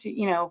 welcome to,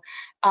 you know,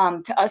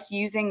 to us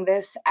using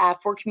this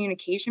for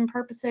communication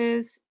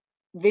purposes,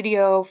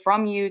 video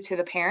from you to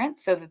the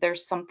parents, so that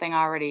there's something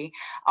already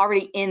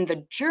in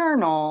the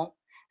journal,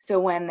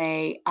 so when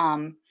they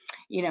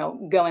you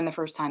know, go in the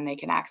first time, they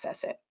can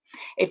access it.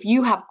 If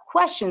you have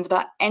questions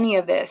about any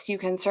of this, you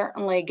can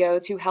certainly go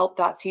to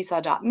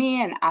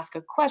help.seesaw.me and ask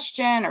a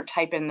question, or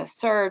type in the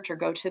search, or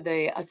go to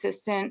the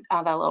assistant,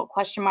 that little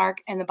question mark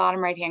in the bottom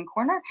right-hand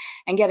corner,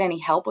 and get any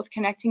help with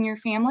connecting your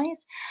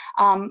families.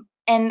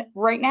 And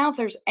right now, if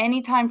there's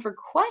any time for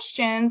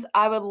questions,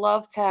 I would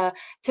love to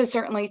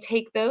certainly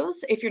take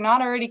those. If you're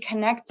not already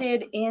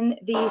connected in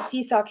the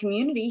Seesaw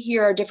community,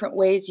 here are different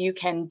ways you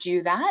can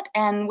do that,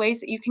 and ways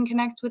that you can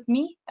connect with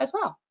me as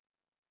well.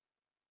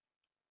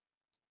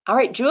 All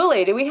right,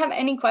 Julie, do we have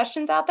any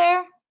questions out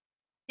there?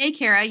 Hey,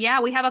 Kara. Yeah,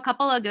 we have a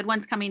couple of good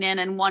ones coming in,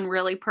 and one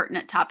really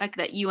pertinent topic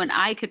that you and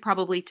I could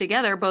probably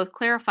together both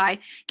clarify.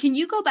 Can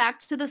you go back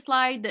to the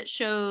slide that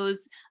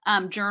shows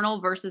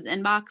journal versus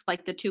inbox,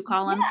 like the 2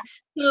 columns?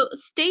 So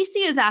Stacy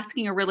is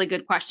asking a really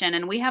good question,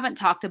 and we haven't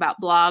talked about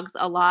blogs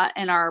a lot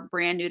in our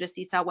brand new to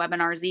Seesaw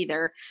webinars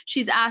either.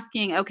 She's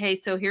asking, okay,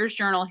 so here's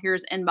journal,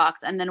 here's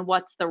inbox, and then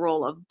what's the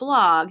role of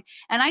blog?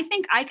 And I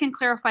think I can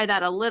clarify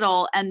that a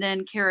little, and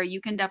then Kara,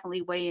 you can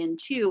definitely weigh in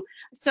too.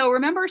 So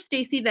remember,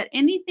 Stacy, that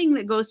anything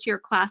that goes to your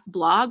class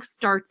blog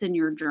starts in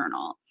your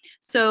journal.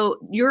 So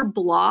your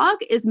blog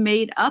is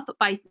made up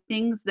by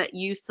things that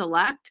you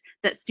select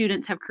that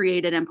students have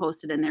created and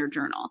posted in their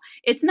journal.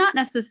 It's not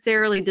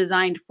necessarily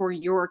designed for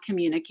your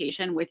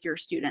communication with your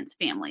students'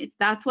 families.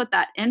 That's what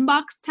that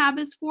inbox tab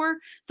is for.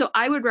 So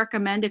I would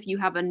recommend, if you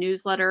have a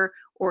newsletter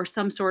or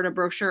some sort of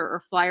brochure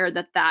or flyer,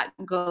 that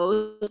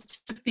goes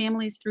to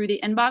families through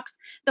the inbox.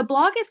 The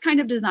blog is kind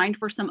of designed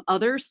for some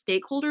other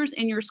stakeholders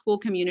in your school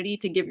community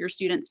to give your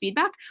students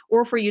feedback,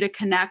 or for you to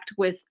connect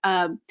with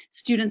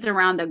students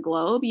around the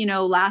globe. You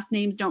know, last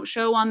names don't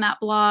show on that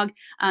blog.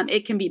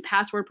 It can be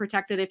password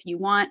protected if you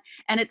want,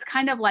 and it's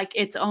kind of like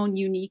its own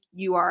unique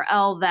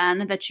URL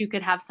then that you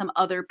could have some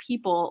other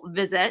people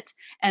visit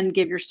and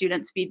give your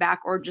students feedback,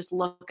 or just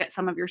look at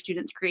some of your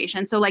students'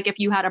 creation. So like if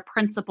you had a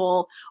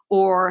principal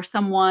or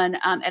someone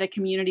at a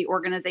community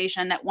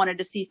organization that wanted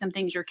to see some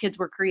things your kids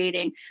were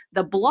creating,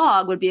 the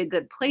blog would be a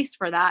good place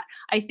for that.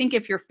 I think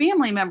if your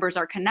family members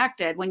are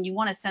connected, when you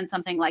want to send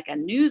something like a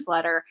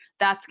newsletter,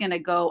 that's going to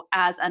go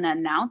as an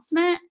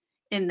announcement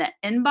in the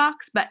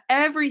inbox, but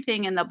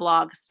everything in the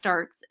blog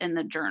starts in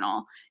the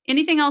journal.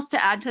 Anything else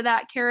to add to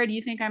that, Kara? Do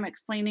you think I'm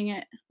explaining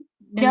it?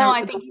 No,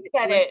 I think you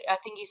said it. I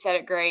think you said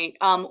it great.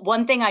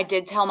 One thing I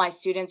did tell my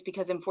students,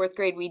 because in 4th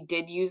grade we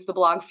did use the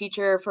blog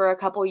feature for a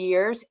couple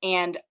years,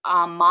 and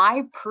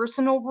my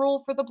personal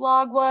rule for the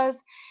blog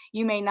was,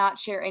 you may not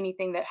share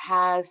anything that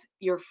has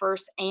your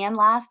first and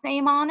last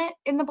name on it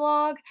in the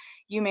blog.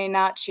 You may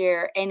not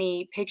share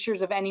any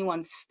pictures of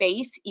anyone's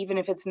face, even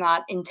if it's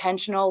not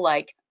intentional,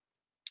 like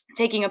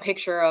taking a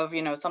picture of,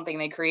 you know, something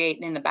they create,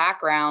 and in the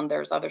background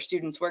there's other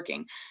students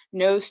working.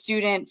 No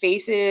student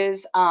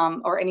faces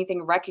or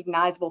anything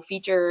recognizable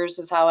features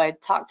is how I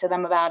talked to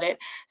them about it.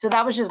 So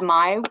that was just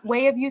my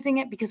way of using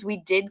it, because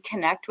we did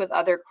connect with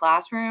other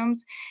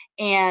classrooms,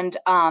 and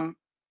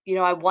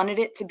I wanted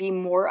it to be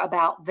more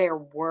about their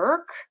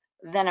work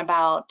than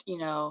about,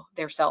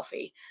 their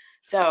selfie.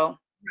 So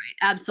Right,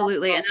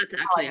 absolutely. And that's how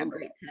I actually a handled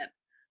great it. tip.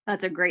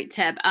 That's a great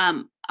tip.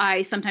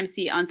 I sometimes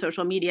see on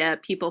social media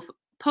people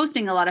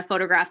posting a lot of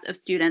photographs of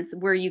students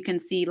where you can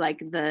see like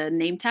the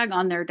name tag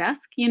on their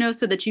desk,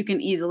 so that you can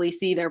easily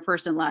see their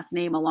first and last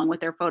name along with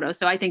their photo.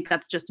 So I think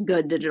that's just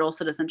good digital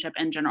citizenship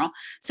in general.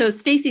 So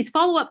Stacy's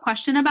follow-up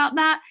question about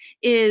that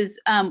is,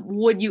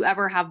 would you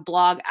ever have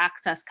blog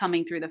access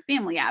coming through the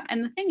family app?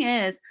 And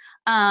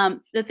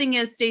the thing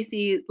is,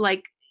 Stacy,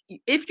 like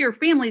if your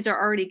families are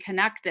already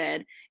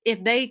connected,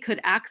 if they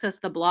could access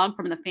the blog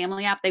from the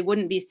family app, they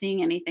wouldn't be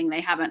seeing anything they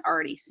haven't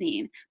already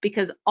seen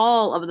because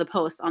all of the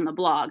posts on the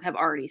blog have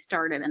already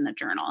started in the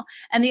journal.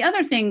 And the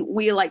other thing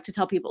we like to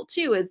tell people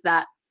too is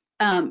that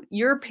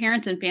your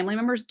parents and family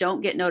members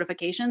don't get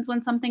notifications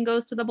when something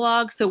goes to the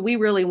blog. So we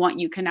really want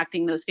you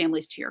connecting those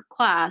families to your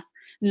class,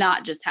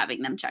 not just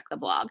having them check the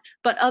blog.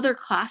 But other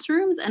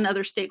classrooms and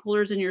other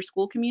stakeholders in your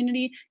school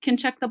community can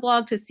check the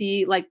blog to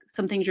see like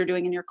some things you're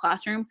doing in your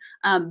classroom.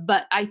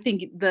 But I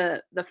think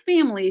the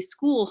family,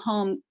 school,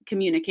 home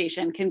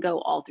communication can go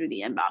all through the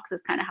inbox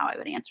is kind of how I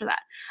would answer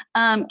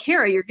that.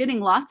 Kara, you're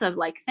getting lots of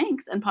like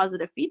thanks and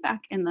positive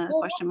feedback in the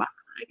question box.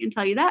 I can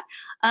tell you that.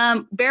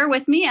 Bear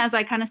with me as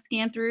I kind of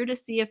scan through to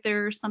see if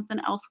there's something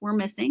else we're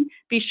missing.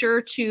 Be sure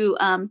to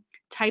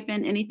type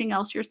in anything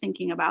else you're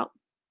thinking about.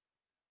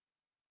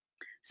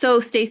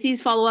 So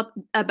Stacy's follow-up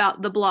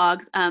about the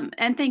blogs,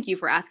 and thank you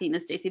for asking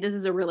this, Stacy. This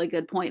is a really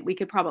good point. We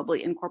could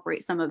probably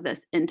incorporate some of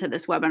this into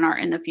this webinar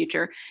in the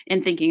future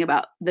in thinking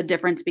about the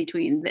difference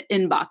between the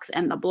inbox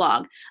and the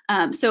blog.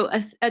 So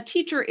a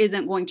teacher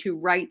isn't going to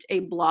write a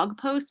blog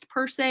post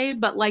per se,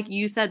 but like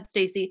you said,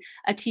 Stacy,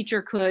 a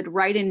teacher could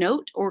write a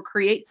note or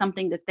create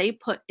something that they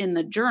put in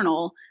the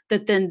journal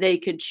that then they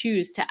could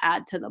choose to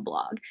add to the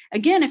blog.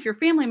 Again, if your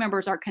family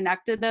members are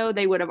connected though,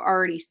 they would have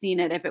already seen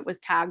it if it was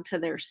tagged to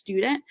their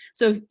student.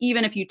 So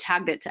even if you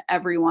tagged it to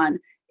everyone,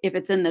 if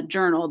it's in the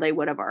journal, they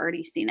would have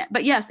already seen it.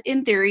 But yes,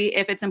 in theory,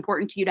 if it's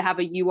important to you to have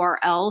a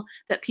URL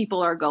that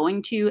people are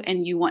going to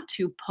and you want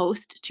to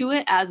post to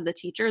it as the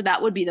teacher,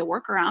 that would be the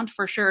workaround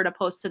for sure, to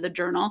post to the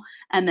journal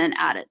and then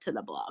add it to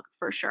the blog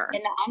for sure.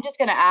 And I'm just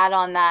going to add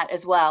on that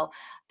as well.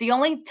 The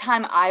only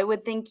time I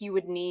would think you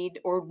would need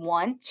or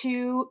want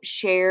to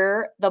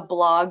share the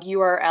blog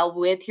URL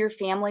with your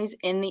families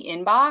in the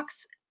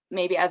inbox,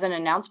 maybe as an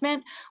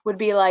announcement, would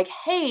be like,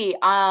 hey,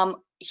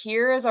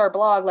 here is our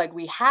blog, like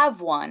we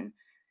have one.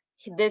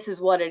 This is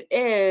what it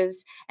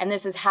is, and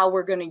this is how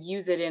we're going to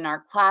use it in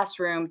our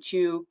classroom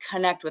to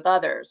connect with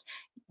others.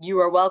 You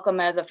are welcome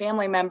as a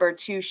family member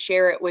to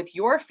share it with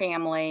your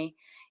family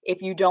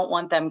if you don't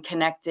want them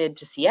connected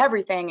to see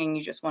everything and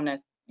you just want to,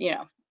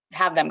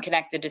 have them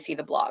connected to see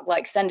the blog.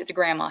 Like send it to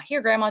grandma. Here,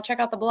 grandma,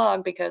 check out the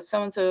blog because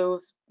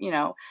so-and-so's,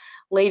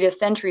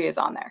 latest entry is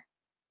on there.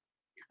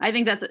 I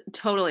think that's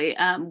totally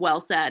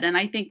well said. And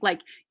I think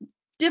like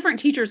different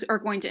teachers are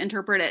going to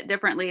interpret it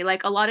differently.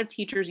 Like a lot of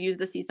teachers use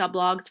the Seesaw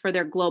blogs for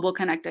their global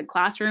connected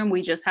classroom.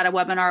 We just had a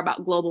webinar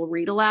about global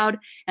read aloud,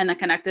 and the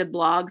connected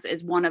blogs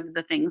is one of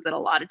the things that a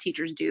lot of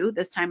teachers do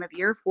this time of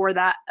year for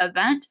that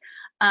event.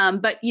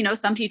 But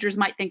some teachers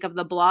might think of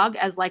the blog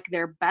as like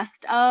their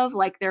best of,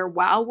 like their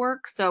wow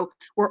work. So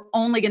we're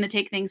only going to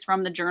take things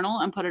from the journal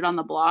and put it on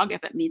the blog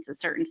if it meets a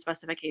certain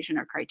specification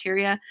or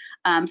criteria.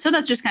 So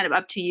that's just kind of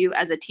up to you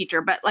as a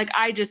teacher. But like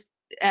I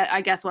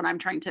guess what I'm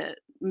trying to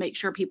make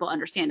sure people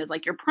understand is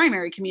like your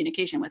primary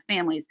communication with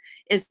families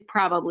is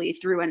probably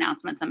through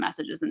announcements and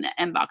messages in the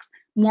inbox,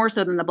 more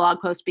so than the blog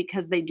post,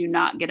 because they do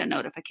not get a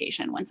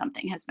notification when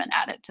something has been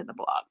added to the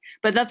blog.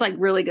 But that's like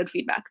really good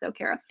feedback though,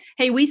 Kara.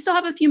 Hey, we still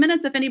have a few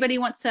minutes if anybody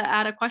wants to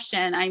add a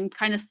question.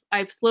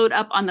 I've slowed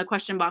up on the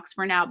question box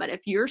for now, but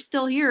if you're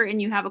still here and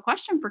you have a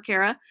question for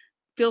Kara,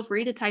 feel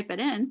free to type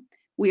it in.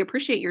 We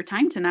appreciate your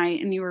time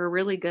tonight, and you were a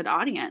really good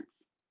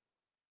audience.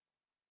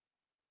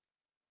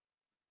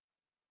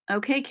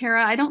 Okay,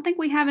 Kara, I don't think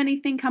we have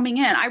anything coming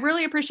in. I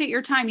really appreciate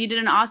your time. You did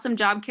an awesome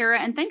job, Kara,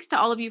 and thanks to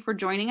all of you for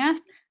joining us.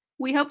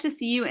 We hope to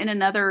see you in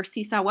another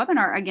Seesaw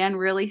webinar again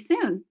really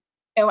soon.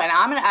 Oh, and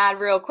I'm going to add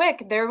real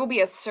quick, there will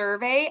be a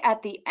survey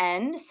at the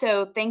end.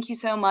 So thank you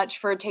so much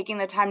for taking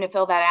the time to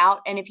fill that out.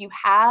 And if you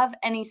have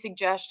any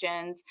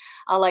suggestions,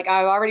 like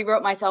I already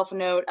wrote myself a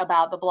note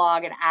about the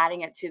blog and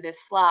adding it to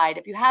this slide.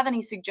 If you have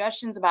any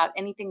suggestions about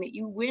anything that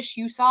you wish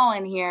you saw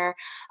in here,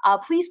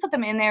 please put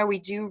them in there. We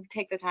do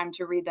take the time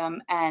to read them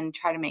and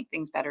try to make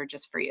things better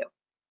just for you.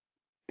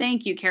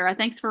 Thank you, Kara.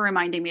 Thanks for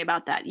reminding me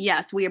about that.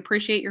 Yes, we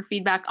appreciate your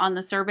feedback on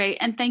the survey,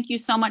 and thank you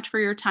so much for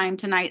your time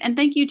tonight. And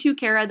thank you too,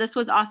 Kara. This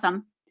was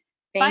awesome.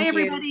 Bye, Thank you.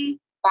 everybody.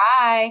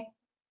 Bye.